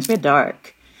 Nigerians, we're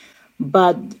dark.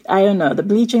 But I don't know, the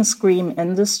bleaching cream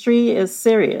industry is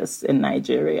serious in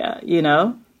Nigeria,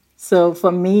 So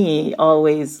for me,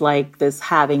 always like this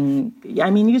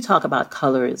you talk about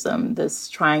colorism, this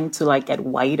trying to like get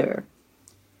whiter,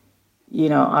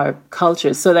 our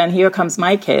culture. So then here comes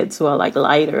my kids who are like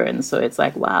lighter. And so it's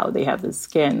like, wow, they have this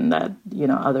skin that,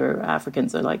 other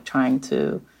Africans are like trying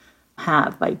to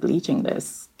have by bleaching their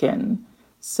skin.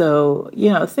 So,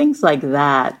 things like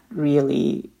that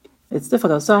really, it's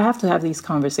difficult. So I have to have these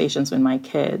conversations with my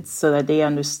kids so that they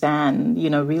understand,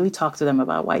 really talk to them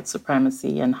about white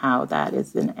supremacy and how that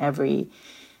is in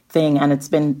everything. And it's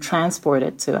been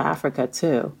transported to Africa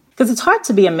too. Because it's hard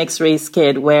to be a mixed race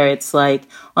kid where it's like,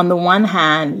 on the one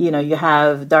hand, you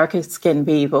have darker skinned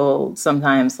people,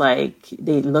 sometimes like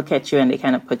they look at you and they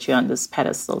kind of put you on this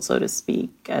pedestal, so to speak,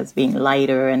 as being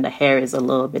lighter and the hair is a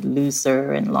little bit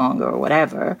looser and longer or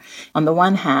whatever, on the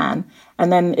one hand.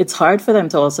 And then it's hard for them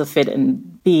to also fit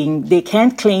in they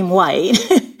can't claim white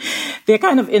they're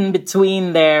kind of in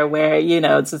between there where,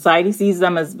 society sees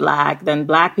them as Black, then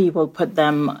Black people put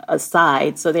them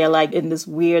aside. So they're like in this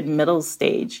weird middle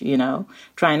stage,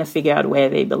 trying to figure out where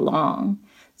they belong.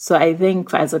 So I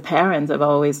think as a parent, I've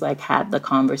always had the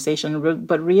conversation,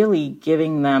 but really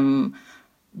giving them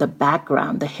the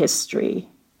background, the history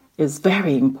is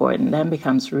very important. Then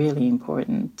becomes really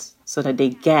important so that they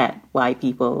get why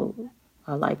people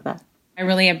are like that. I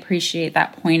really appreciate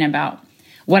that point about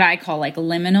what I call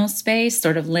liminal space.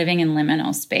 Sort of living in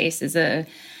liminal space is a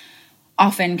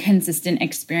often consistent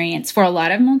experience for a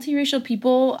lot of multiracial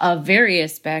people of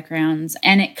various backgrounds.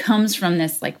 And it comes from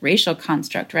this racial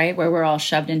construct, right? Where we're all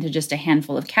shoved into just a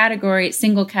handful of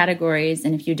single categories.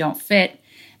 And if you don't fit,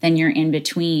 then you're in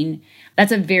between.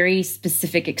 That's a very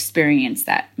specific experience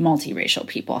that multiracial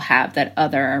people have that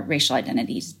other racial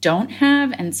identities don't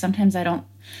have. And sometimes I don't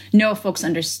know if folks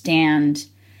understand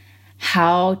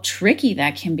how tricky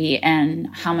that can be and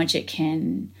how much it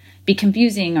can be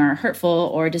confusing or hurtful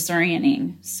or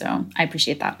disorienting. So I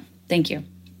appreciate that. Thank you.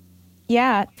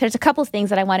 Yeah, there's a couple of things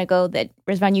that I want to go that,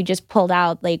 Rizwan, you just pulled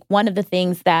out. One of the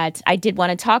things that I did want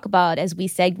to talk about as we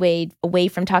segued away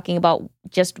from talking about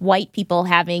just white people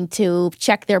having to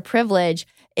check their privilege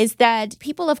is that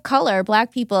people of color,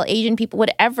 Black people, Asian people,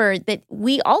 whatever, that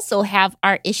we also have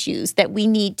our issues that we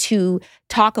need to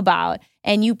talk about.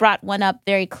 And you brought one up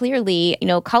very clearly,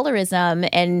 colorism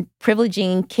and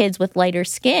privileging kids with lighter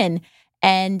skin.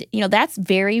 And, that's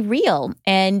very real.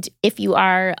 And if you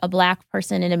are a Black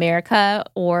person in America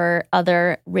or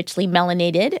other richly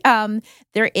melanated,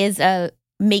 there is a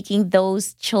making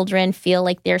those children feel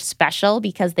like they're special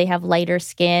because they have lighter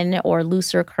skin or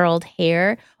looser curled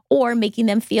hair, or making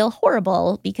them feel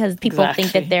horrible because people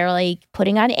think that they're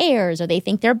putting on airs or they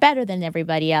think they're better than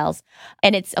everybody else.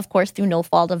 And it's, of course, through no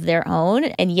fault of their own.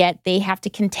 And yet they have to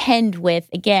contend with,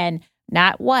 again,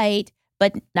 not white,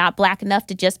 but not Black enough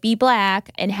to just be Black,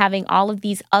 and having all of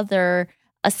these other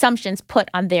assumptions put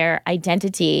on their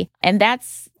identity. And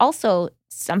that's also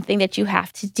something that you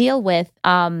have to deal with.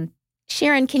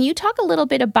 Sharon, can you talk a little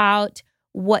bit about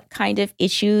what kind of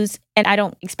issues, and I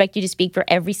don't expect you to speak for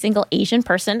every single Asian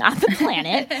person on the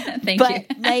planet, Thank but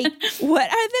you. what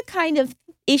are the kind of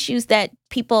issues that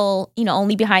people,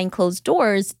 only behind closed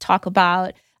doors talk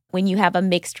about when you have a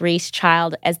mixed race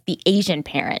child as the Asian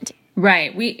parent?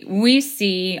 Right. We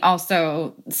see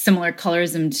also similar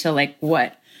colorism to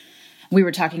what we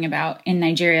were talking about in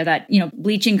Nigeria, that,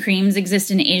 bleaching creams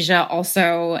exist in Asia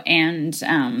also,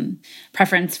 and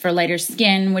preference for lighter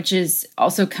skin, which is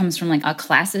also comes from a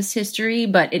classist history,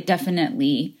 but it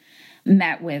definitely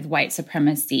met with white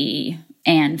supremacy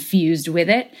and fused with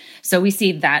it. So we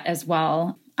see that as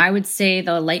well. I would say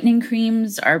the lightening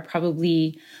creams are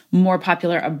probably more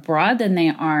popular abroad than they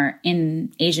are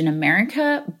in Asian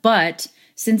America, but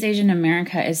since Asian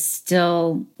America is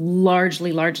still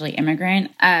largely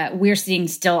immigrant, we're seeing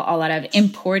still a lot of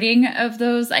importing of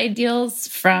those ideals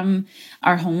from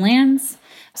our homelands.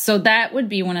 So that would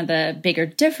be one of the bigger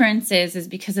differences, is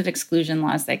because of exclusion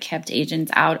laws that kept Asians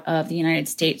out of the United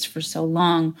States for so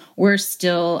long. We're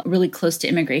still really close to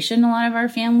immigration, a lot of our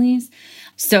families.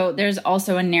 So there's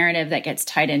also a narrative that gets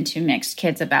tied into mixed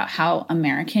kids about how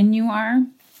American you are.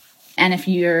 And if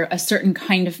you're a certain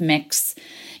kind of mix,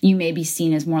 you may be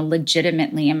seen as more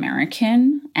legitimately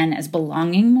American and as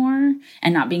belonging more,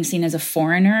 and not being seen as a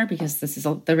foreigner, because this is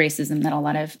the racism that a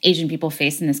lot of Asian people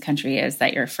face in this country, is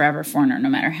that you're a forever foreigner no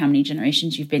matter how many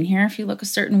generations you've been here if you look a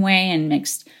certain way, and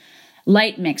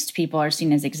light mixed people are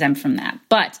seen as exempt from that.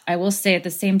 But I will say at the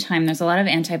same time, there's a lot of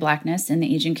anti-Blackness in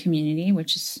the Asian community,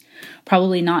 which is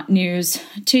probably not news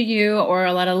to you or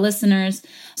a lot of listeners.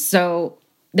 So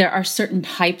there are certain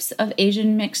types of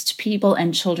Asian mixed people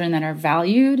and children that are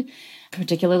valued,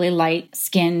 particularly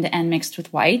light-skinned and mixed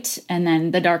with white. And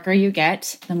then the darker you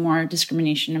get, the more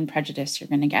discrimination and prejudice you're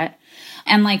going to get.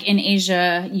 And in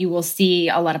Asia, you will see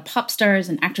a lot of pop stars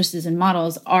and actresses and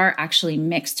models are actually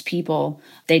mixed people.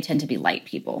 They tend to be light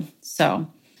people. So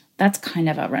that's kind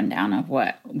of a rundown of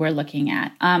what we're looking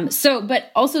at.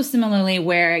 But also similarly,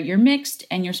 where you're mixed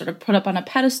and you're sort of put up on a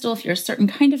pedestal if you're a certain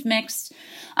kind of mixed,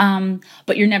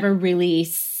 but you're never really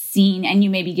seen, and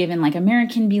you may be given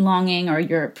American belonging, or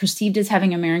you're perceived as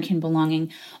having American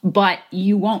belonging, but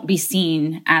you won't be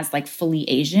seen as fully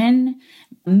Asian,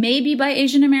 maybe by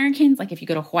Asian Americans, if you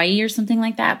go to Hawaii or something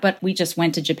like that. But we just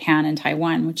went to Japan and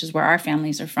Taiwan, which is where our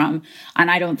families are from. And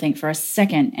I don't think for a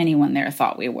second anyone there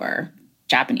thought we were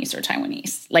Japanese or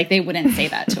Taiwanese. They wouldn't say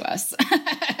that to us.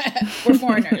 We're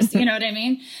foreigners, you know what I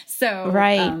mean? So,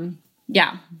 right.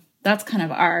 Yeah. That's kind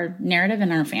of our narrative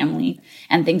in our family,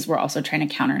 and things we're also trying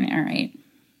to counter-narrate.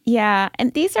 Yeah,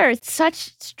 and these are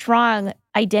such strong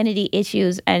identity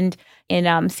issues. And,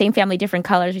 In Same Family, Different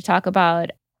Colors, we talk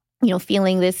about,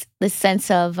 feeling this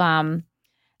sense of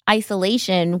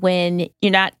isolation when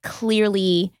you're not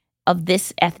clearly of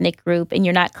this ethnic group and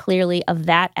you're not clearly of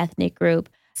that ethnic group.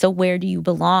 So where do you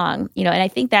belong? And I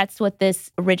think that's what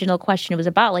this original question was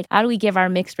about. Like, how do we give our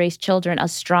mixed race children a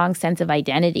strong sense of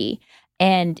identity?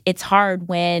 And it's hard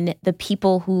when the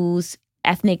people whose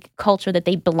ethnic culture that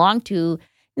they belong to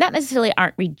not necessarily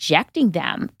aren't rejecting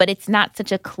them, but it's not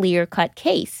such a clear-cut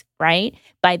case, right?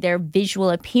 By their visual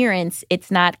appearance,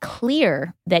 it's not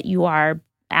clear that you are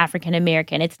African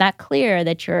American. It's not clear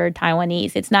that you're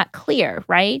Taiwanese. It's not clear,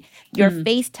 right? Your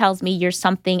face tells me you're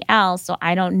something else, so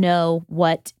I don't know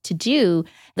what to do.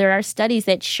 There are studies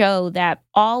that show that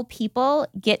all people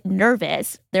get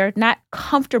nervous. They're not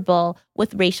comfortable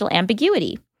with racial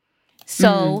ambiguity.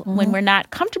 So when we're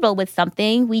not comfortable with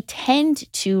something, we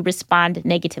tend to respond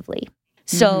negatively.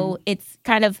 So it's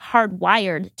kind of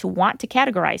hardwired to want to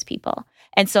categorize people.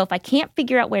 And so if I can't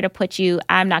figure out where to put you,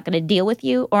 I'm not going to deal with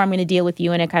you, or I'm going to deal with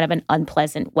you in a kind of an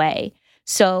unpleasant way.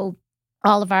 So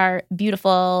all of our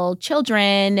beautiful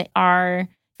children are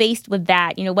faced with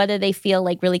that, whether they feel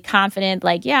like really confident,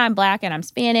 like, yeah, I'm Black and I'm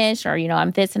Spanish, or,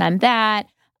 I'm this and I'm that.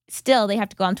 Still, they have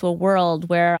to go into a world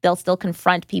where they'll still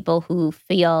confront people who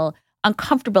feel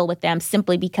uncomfortable with them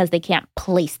simply because they can't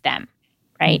place them.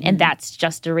 Right. And that's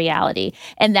just a reality.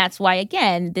 And that's why,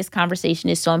 again, this conversation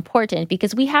is so important,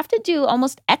 because we have to do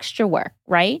almost extra work.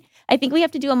 Right. I think we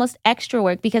have to do almost extra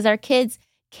work because our kids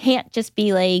can't just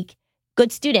be like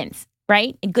good students.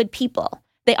 Right. And good people.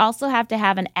 They also have to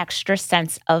have an extra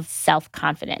sense of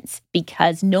self-confidence,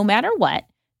 because no matter what,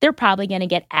 they're probably going to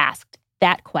get asked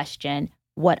that question,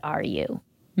 what are you?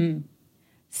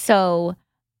 So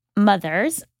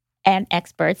mothers and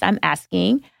experts, I'm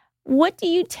asking, what do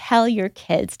you tell your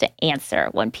kids to answer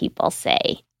when people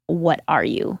say, what are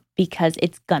you? Because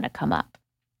it's going to come up.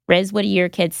 Riz, what do your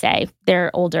kids say? They're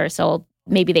older, so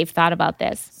maybe they've thought about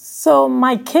this. So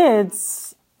my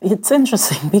kids, it's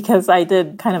interesting because I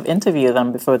did kind of interview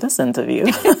them before this interview.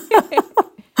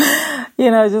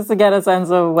 Just to get a sense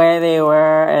of where they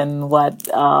were and what,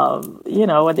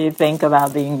 what they think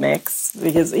about being mixed.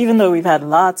 Because even though we've had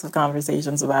lots of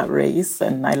conversations about race,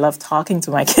 and I love talking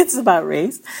to my kids about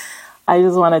race, I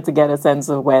just wanted to get a sense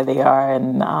of where they are.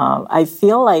 And I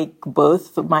feel like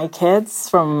both my kids,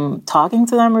 from talking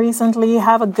to them recently,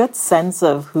 have a good sense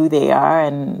of who they are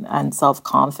and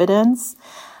self-confidence.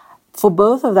 For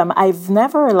both of them, I've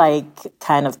never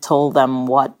kind of told them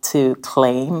what to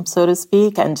claim, so to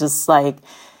speak, and just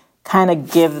kind of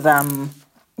give them,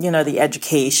 the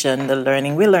education, the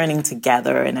learning. We're learning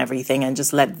together and everything, and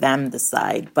just let them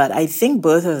decide. But I think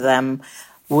both of them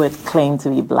would claim to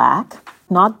be Black,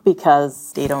 not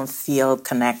because they don't feel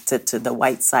connected to the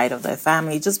white side of their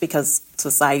family, just because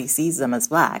society sees them as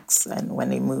Blacks. And when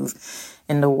they move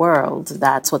in the world,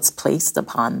 that's what's placed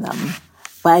upon them.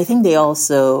 But I think they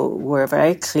also were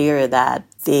very clear that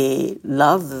they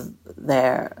love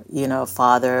their,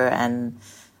 father and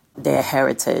their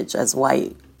heritage as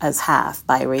white, as half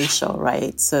biracial,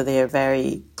 right? So they're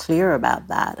very clear about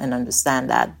that and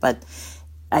understand that. But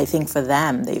I think for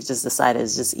them, they've just decided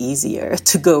it's just easier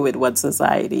to go with what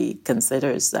society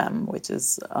considers them, which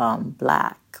is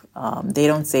Black. They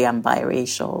don't say I'm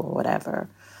biracial or whatever.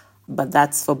 But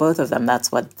that's, for both of them,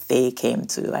 that's what they came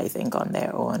to, I think, on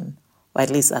their own. Or at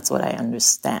least that's what I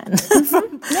understand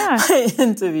from my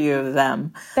interview of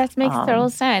them. That makes total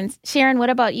sense. Sharon, what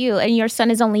about you? And your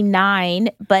son is only 9,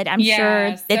 but I'm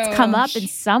sure it's come up in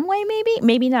some way,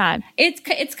 maybe not.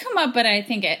 It's come up, but I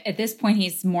think at this point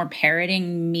he's more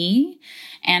parroting me.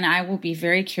 And I will be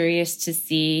very curious to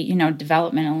see,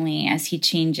 developmentally as he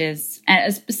changes,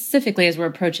 specifically as we're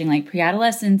approaching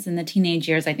pre-adolescence and the teenage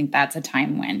years. I think that's a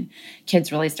time when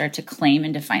kids really start to claim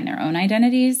and define their own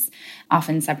identities,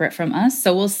 often separate from us.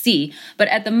 So we'll see. But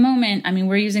at the moment,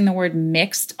 we're using the word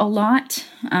mixed a lot,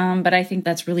 but I think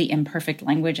that's really imperfect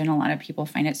language, and a lot of people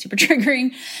find it super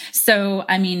triggering. So,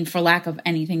 for lack of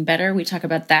anything better, we talk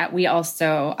about that.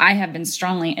 I have been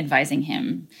strongly advising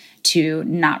him to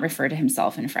not refer to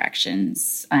himself in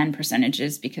fractions and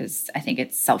percentages, because I think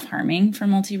it's self-harming for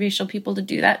multiracial people to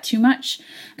do that too much,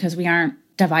 because we aren't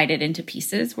divided into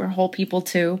pieces. We're whole people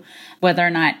too. Whether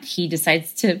or not he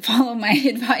decides to follow my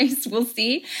advice, we'll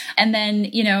see. And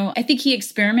then, I think he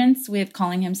experiments with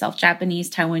calling himself Japanese,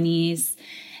 Taiwanese,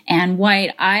 and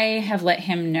white. I have let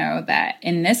him know that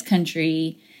in this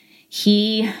country,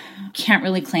 He can't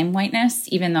really claim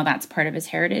whiteness, even though that's part of his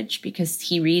heritage, because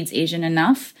he reads Asian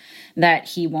enough that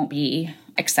he won't be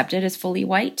accepted as fully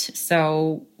white.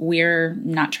 So we're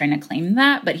not trying to claim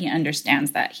that, but he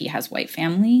understands that he has white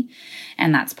family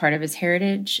and that's part of his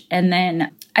heritage. And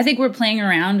then I think we're playing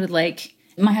around with like,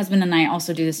 my husband and I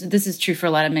also do this. This is true for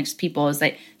a lot of mixed people, is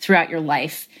that throughout your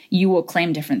life, you will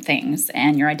claim different things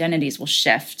and your identities will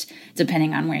shift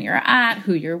depending on where you're at,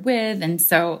 who you're with. And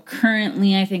so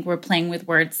currently, I think we're playing with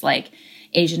words like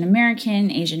Asian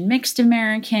American, Asian mixed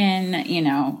American, you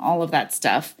know, all of that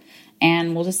stuff.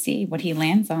 And we'll just see what he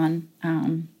lands on.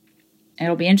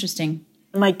 It'll be interesting.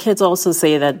 My kids also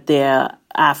say that they're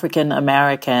African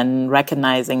American,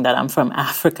 recognizing that I'm from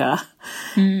Africa,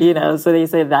 you know, so they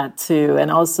say that too.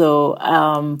 And also,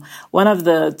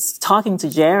 talking to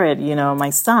Jared, you know, my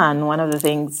son, one of the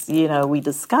things, you know, we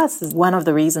discuss is one of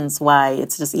the reasons why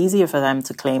it's just easier for them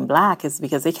to claim black is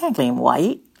because they can't claim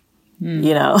white,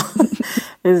 you know.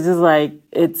 It's just like,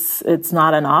 it's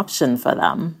not an option for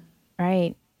them.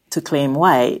 Right. To claim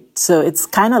white. So it's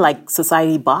kind of like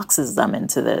society boxes them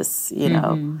into this, you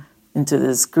know, into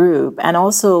this group. And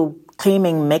also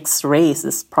claiming mixed race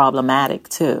is problematic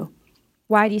too.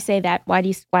 Why do you say that? Why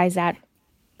is that?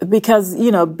 Because,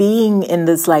 you know, being in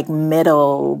this like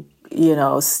middle, you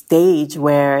know, stage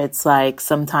where it's like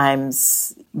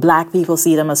sometimes Black people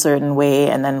see them a certain way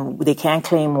and then they can't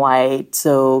claim white.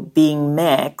 So being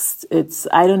mixed,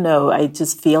 I don't know, I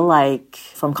just feel like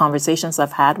from conversations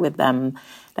I've had with them,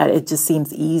 that it just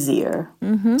seems easier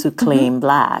to claim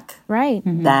Black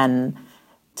than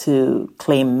to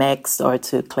claim mixed or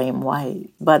to claim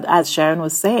white. But as Sharon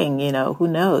was saying, you know, who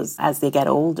knows as they get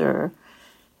older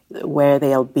where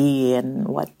they'll be and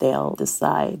what they'll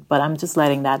decide. But I'm just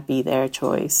letting that be their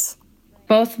choice.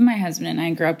 Both my husband and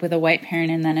I grew up with a white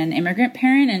parent and then an immigrant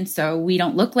parent. And so we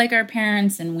don't look like our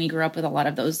parents. And we grew up with a lot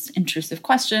of those intrusive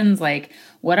questions like,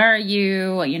 what are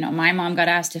you? You know, my mom got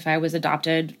asked if I was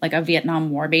adopted, like a Vietnam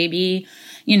War baby,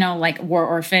 you know, like war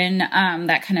orphan,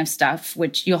 that kind of stuff,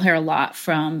 which you'll hear a lot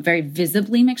from very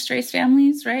visibly mixed race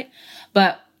families, right?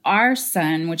 But our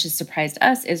son, which has surprised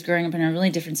us, is growing up in a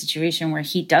really different situation where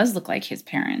he does look like his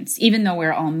parents. Even though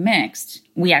we're all mixed,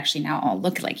 we actually now all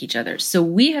look like each other. So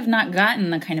we have not gotten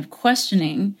the kind of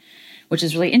questioning, which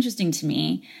is really interesting to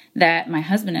me, that my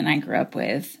husband and I grew up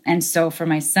with. And so for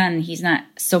my son, he's not,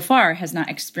 so far, has not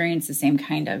experienced the same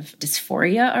kind of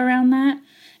dysphoria around that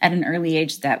at an early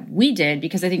age that we did,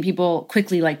 because I think people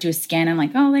quickly like do a scan and like,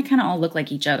 oh, they kind of all look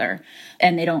like each other.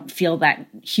 And they don't feel that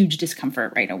huge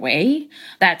discomfort right away.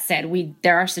 That said,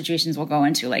 there are situations we'll go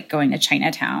into, like going to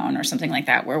Chinatown or something like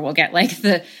that, where we'll get like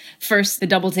the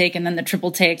double take and then the triple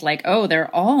take, like, oh,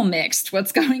 they're all mixed.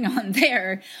 What's going on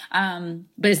there?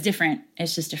 But it's different.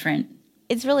 It's just different.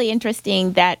 It's really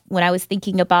interesting that when I was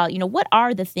thinking about, you know, what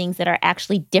are the things that are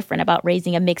actually different about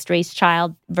raising a mixed race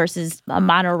child versus a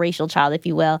monoracial child, if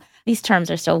you will. These terms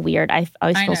are so weird. I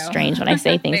always feel strange when I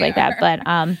say things like that.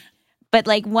 But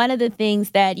like one of the things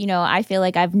that, you know, I feel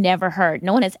like I've never heard,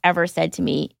 no one has ever said to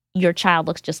me, your child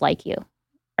looks just like you,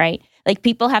 right? Like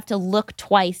people have to look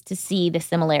twice to see the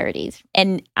similarities.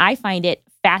 And I find it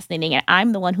fascinating. And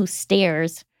I'm the one who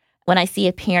stares when I see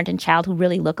a parent and child who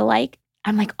really look alike.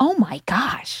 I'm like, oh my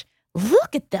gosh,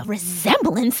 look at the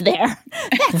resemblance there.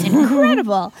 That's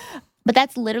incredible. But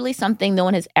that's literally something no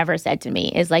one has ever said to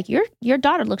me is like, your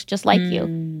daughter looks just like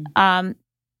you.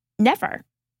 Never.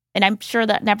 And I'm sure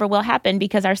that never will happen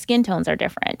because our skin tones are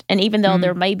different. And even though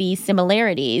there may be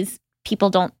similarities, people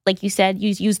don't, like you said,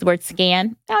 use the word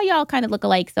scan. Oh, y'all kind of look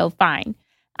alike, so fine.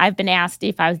 I've been asked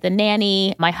if I was the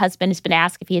nanny. My husband has been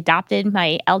asked if he adopted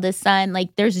my eldest son.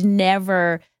 Like there's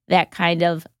never that kind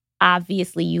of,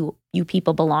 obviously, you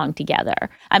people belong together.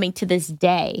 I mean, to this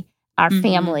day, our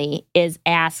family is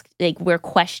asked, like we're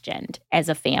questioned as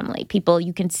a family. People,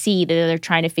 you can see that they're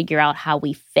trying to figure out how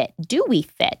we fit. Do we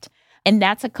fit? And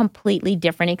that's a completely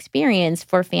different experience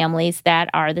for families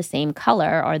that are the same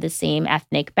color or the same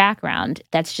ethnic background.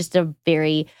 That's just a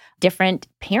very different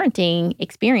parenting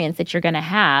experience that you're going to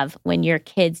have when your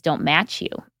kids don't match you.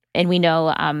 And we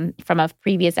know from a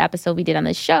previous episode we did on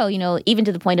this show, you know, even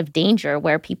to the point of danger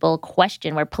where people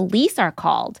question, where police are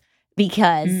called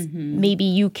because maybe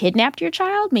you kidnapped your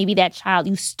child, maybe that child,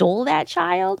 you stole that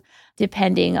child,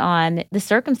 depending on the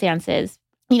circumstances.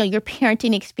 You know, your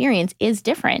parenting experience is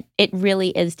different. It really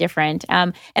is different.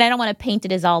 And I don't want to paint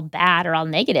it as all bad or all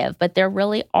negative, but there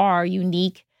really are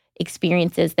unique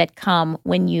experiences that come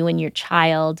when you and your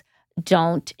child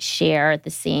don't share the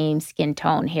same skin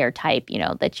tone, hair type, you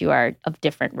know, that you are of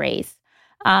different race.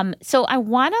 So I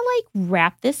want to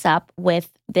wrap this up with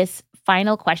this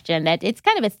final question that it's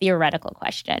kind of a theoretical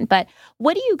question, but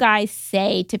what do you guys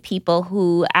say to people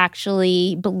who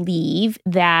actually believe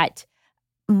that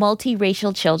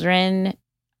multiracial children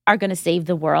are going to save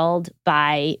the world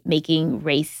by making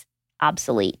race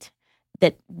obsolete,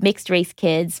 that mixed race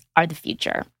kids are the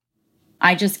future?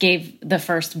 I just gave the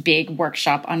first big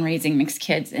workshop on raising mixed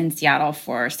kids in Seattle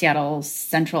for Seattle's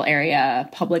central area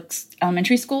public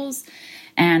elementary schools.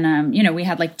 And, we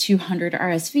had 200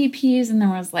 RSVPs and there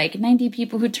was 90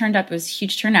 people who turned up. It was a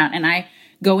huge turnout. And I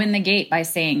go in the gate by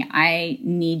saying, I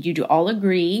need you to all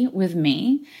agree with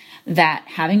me that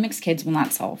having mixed kids will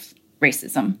not solve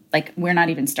racism. We're not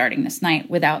even starting this night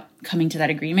without coming to that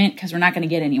agreement, because we're not going to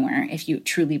get anywhere if you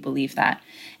truly believe that.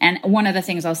 And one of the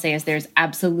things I'll say is there's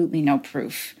absolutely no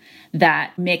proof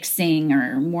that mixing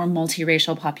or more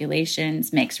multiracial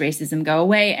populations makes racism go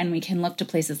away. And we can look to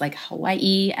places like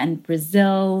Hawaii and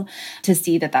Brazil to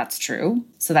see that that's true.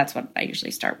 So that's what I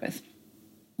usually start with.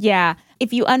 Yeah.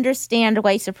 If you understand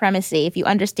white supremacy, if you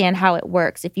understand how it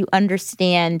works, if you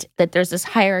understand that there's this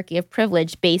hierarchy of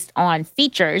privilege based on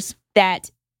features,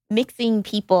 that mixing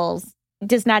peoples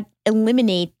does not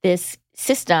eliminate this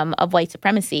system of white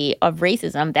supremacy, of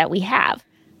racism that we have.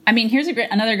 I mean, here's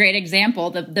another great example.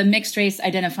 The mixed race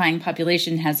identifying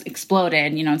population has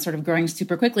exploded, and sort of growing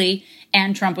super quickly.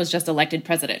 And Trump was just elected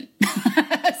president.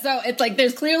 So it's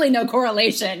there's clearly no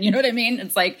correlation. You know what I mean?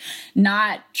 It's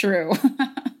not true.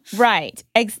 Right.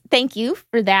 Thank you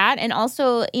for that. And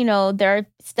also, there are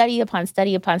study upon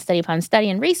study upon study upon study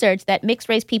and research that mixed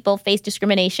race people face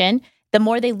discrimination. The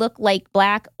more they look like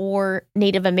Black or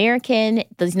Native American,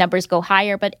 those numbers go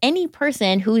higher. But any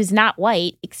person who is not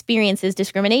white experiences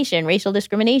discrimination, racial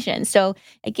discrimination. So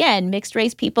again, mixed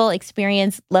race people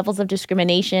experience levels of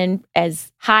discrimination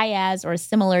as high as or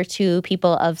similar to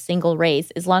people of single race.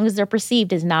 As long as they're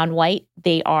perceived as non-white,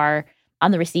 they are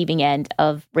on the receiving end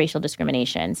of racial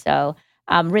discrimination. So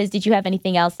Riz, did you have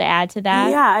anything else to add to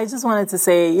that? Yeah, I just wanted to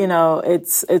say,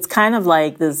 it's kind of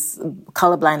like this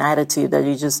colorblind attitude that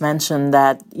you just mentioned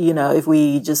that, if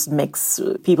we just mix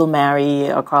people marry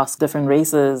across different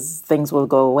races, things will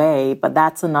go away. But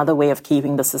that's another way of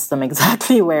keeping the system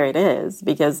exactly where it is,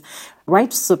 because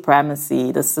white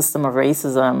supremacy, the system of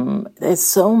racism, there's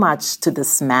so much to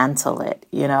dismantle it,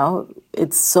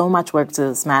 It's so much work to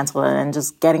dismantle it, and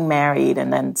just getting married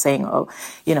and then saying,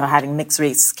 having mixed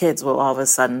race kids will all of a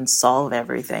sudden solve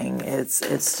everything. It's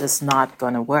just not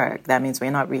going to work. That means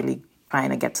we're not really trying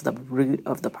to get to the root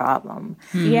of the problem.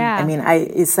 Yeah. I mean,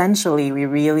 essentially, we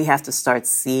really have to start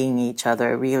seeing each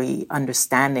other, really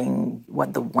understanding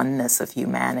what the oneness of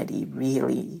humanity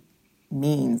really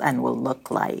means and will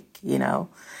look like,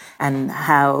 and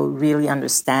how really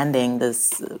understanding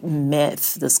this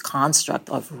myth, this construct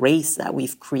of race that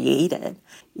we've created,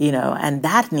 and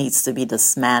that needs to be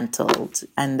dismantled.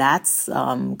 And that's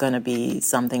going to be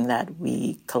something that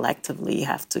we collectively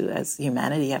have to, as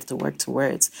humanity, have to work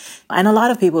towards. And a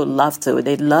lot of people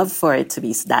they'd love for it to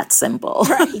be that simple.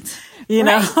 Right.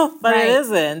 But it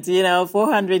isn't,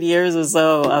 400 years or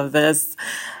so of this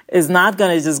is not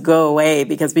going to just go away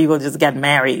because people just get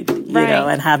married,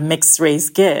 and have mixed race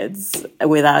kids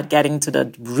without getting to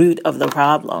the root of the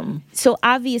problem. So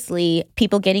obviously,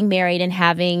 people getting married and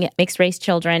having mixed race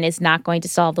children is not going to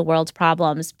solve the world's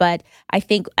problems. But I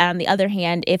think, on the other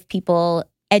hand, if people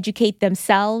educate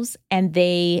themselves and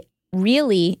they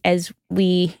really, as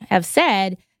we have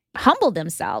said, humble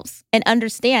themselves and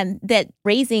understand that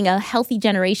raising a healthy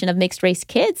generation of mixed race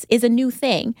kids is a new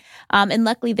thing. And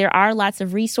luckily, there are lots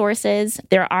of resources.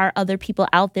 There are other people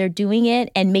out there doing it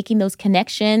and making those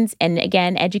connections. And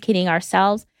again, educating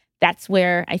ourselves. That's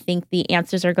where I think the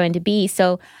answers are going to be.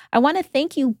 So I want to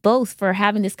thank you both for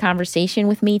having this conversation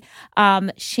with me.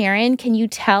 Sharon, can you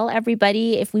tell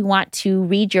everybody if we want to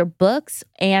read your books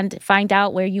and find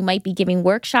out where you might be giving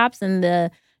workshops in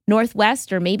the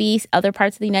Northwest or maybe other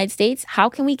parts of the United States? How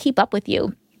can we keep up with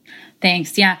you?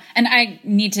 Thanks. Yeah. And I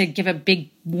need to give a big,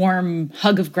 warm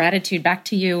hug of gratitude back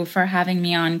to you for having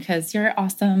me on, because you're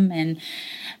awesome. And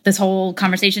this whole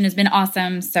conversation has been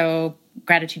awesome. So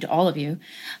gratitude to all of you.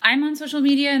 I'm on social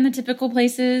media in the typical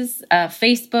places,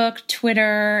 Facebook,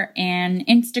 Twitter, and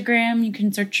Instagram. You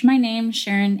can search my name,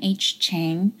 Sharon H.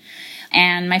 Chang.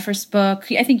 And my first book,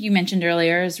 I think you mentioned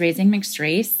earlier, is Raising Mixed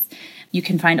Race. You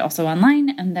can find also online.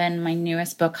 And then my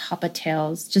newest book, Hapa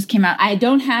Tales, just came out. I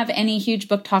don't have any huge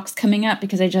book talks coming up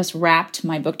because I just wrapped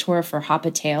my book tour for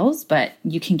Hapa Tales, but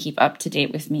you can keep up to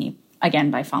date with me,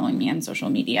 again, by following me on social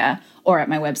media or at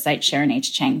my website,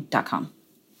 SharonHChang.com.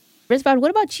 Rizwan,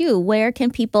 what about you? Where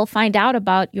can people find out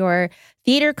about your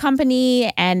theater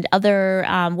company and other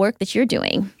work that you're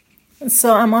doing?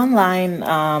 So I'm online.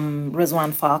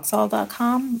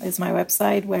 RizwanFoxall.com is my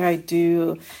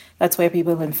website that's where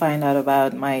people can find out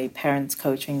about my parents'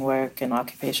 coaching work and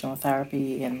occupational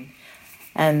therapy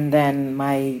and then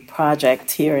my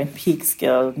project here in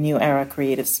Peekskill, New Era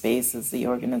Creative Space is the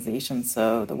organization.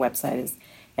 So the website is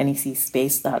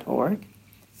necspace.org.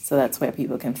 So that's where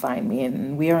people can find me.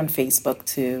 And we are on Facebook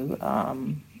too.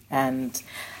 And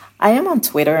I am on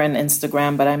Twitter and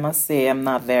Instagram, but I must say I'm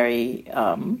not very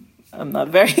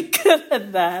good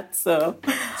at that. So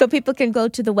people can go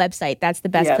to the website. That's the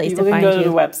best place to find you. People can go to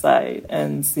the website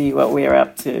and see what we're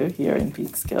up to here in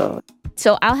Peekskill.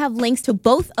 So I'll have links to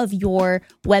both of your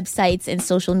websites and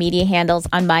social media handles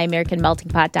on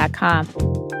myamericanmeltingpot.com.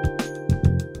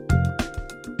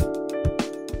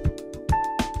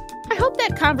 I hope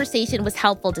that conversation was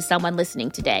helpful to someone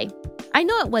listening today. I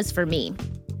know it was for me.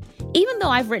 Even though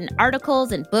I've written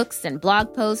articles and books and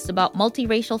blog posts about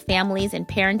multiracial families and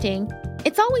parenting,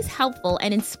 it's always helpful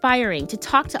and inspiring to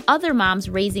talk to other moms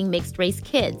raising mixed-race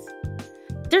kids.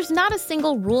 There's not a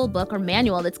single rule book or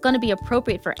manual that's going to be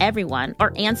appropriate for everyone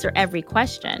or answer every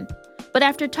question. But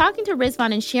after talking to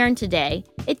Rizwan and Sharon today,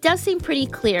 it does seem pretty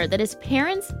clear that as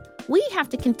parents, we have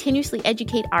to continuously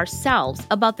educate ourselves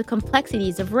about the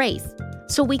complexities of race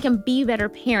so we can be better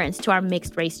parents to our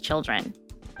mixed-race children.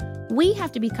 We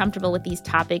have to be comfortable with these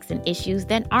topics and issues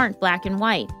that aren't black and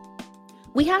white.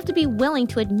 We have to be willing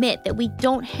to admit that we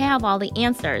don't have all the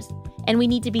answers, and we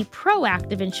need to be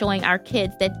proactive in showing our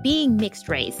kids that being mixed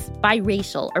race,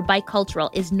 biracial, or bicultural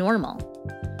is normal.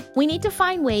 We need to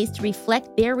find ways to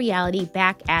reflect their reality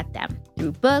back at them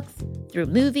through books, through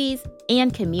movies,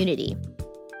 and community.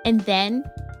 And then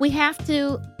we have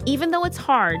to, even though it's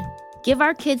hard, give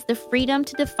our kids the freedom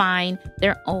to define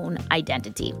their own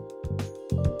identity.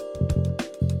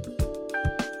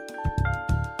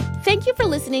 Thank you for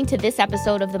listening to this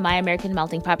episode of the My American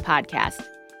Melting Pot podcast.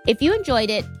 If you enjoyed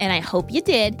it, and I hope you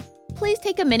did, please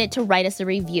take a minute to write us a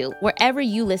review wherever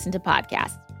you listen to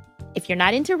podcasts. If you're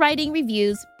not into writing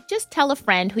reviews, just tell a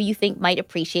friend who you think might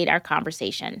appreciate our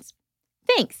conversations.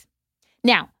 Thanks.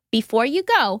 Now, before you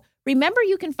go, remember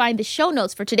you can find the show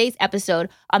notes for today's episode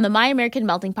on the My American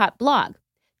Melting Pot blog.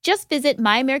 Just visit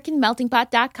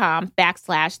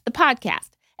myamericanmeltingpot.com/the podcast,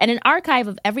 and an archive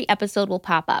of every episode will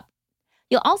pop up.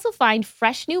 You'll also find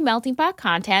fresh new Melting Pot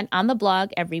content on the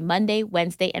blog every Monday,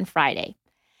 Wednesday, and Friday.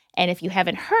 And if you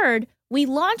haven't heard, we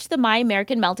launched the My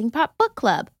American Melting Pot Book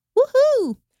Club.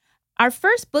 Woohoo! Our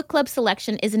first book club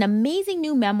selection is an amazing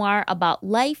new memoir about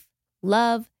life,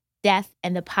 love, death,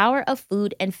 and the power of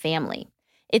food and family.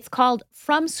 It's called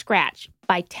From Scratch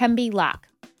by Tembi Locke.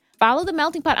 Follow the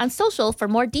Melting Pot on social for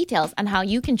more details on how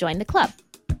you can join the club.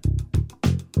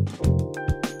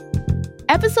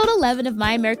 Episode 11 of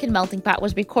My American Melting Pot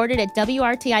was recorded at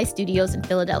WRTI Studios in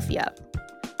Philadelphia.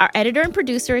 Our editor and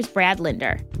producer is Brad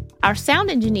Linder. Our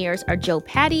sound engineers are Joe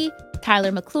Patty,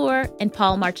 Tyler McClure, and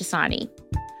Paul Marchesani.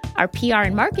 Our PR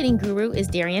and marketing guru is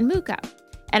Darian Muka.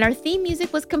 And our theme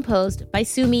music was composed by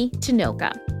Sumi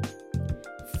Chinoka.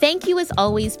 Thank you as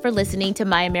always for listening to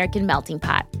My American Melting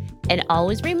Pot. And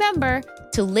always remember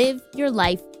to live your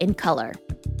life in color.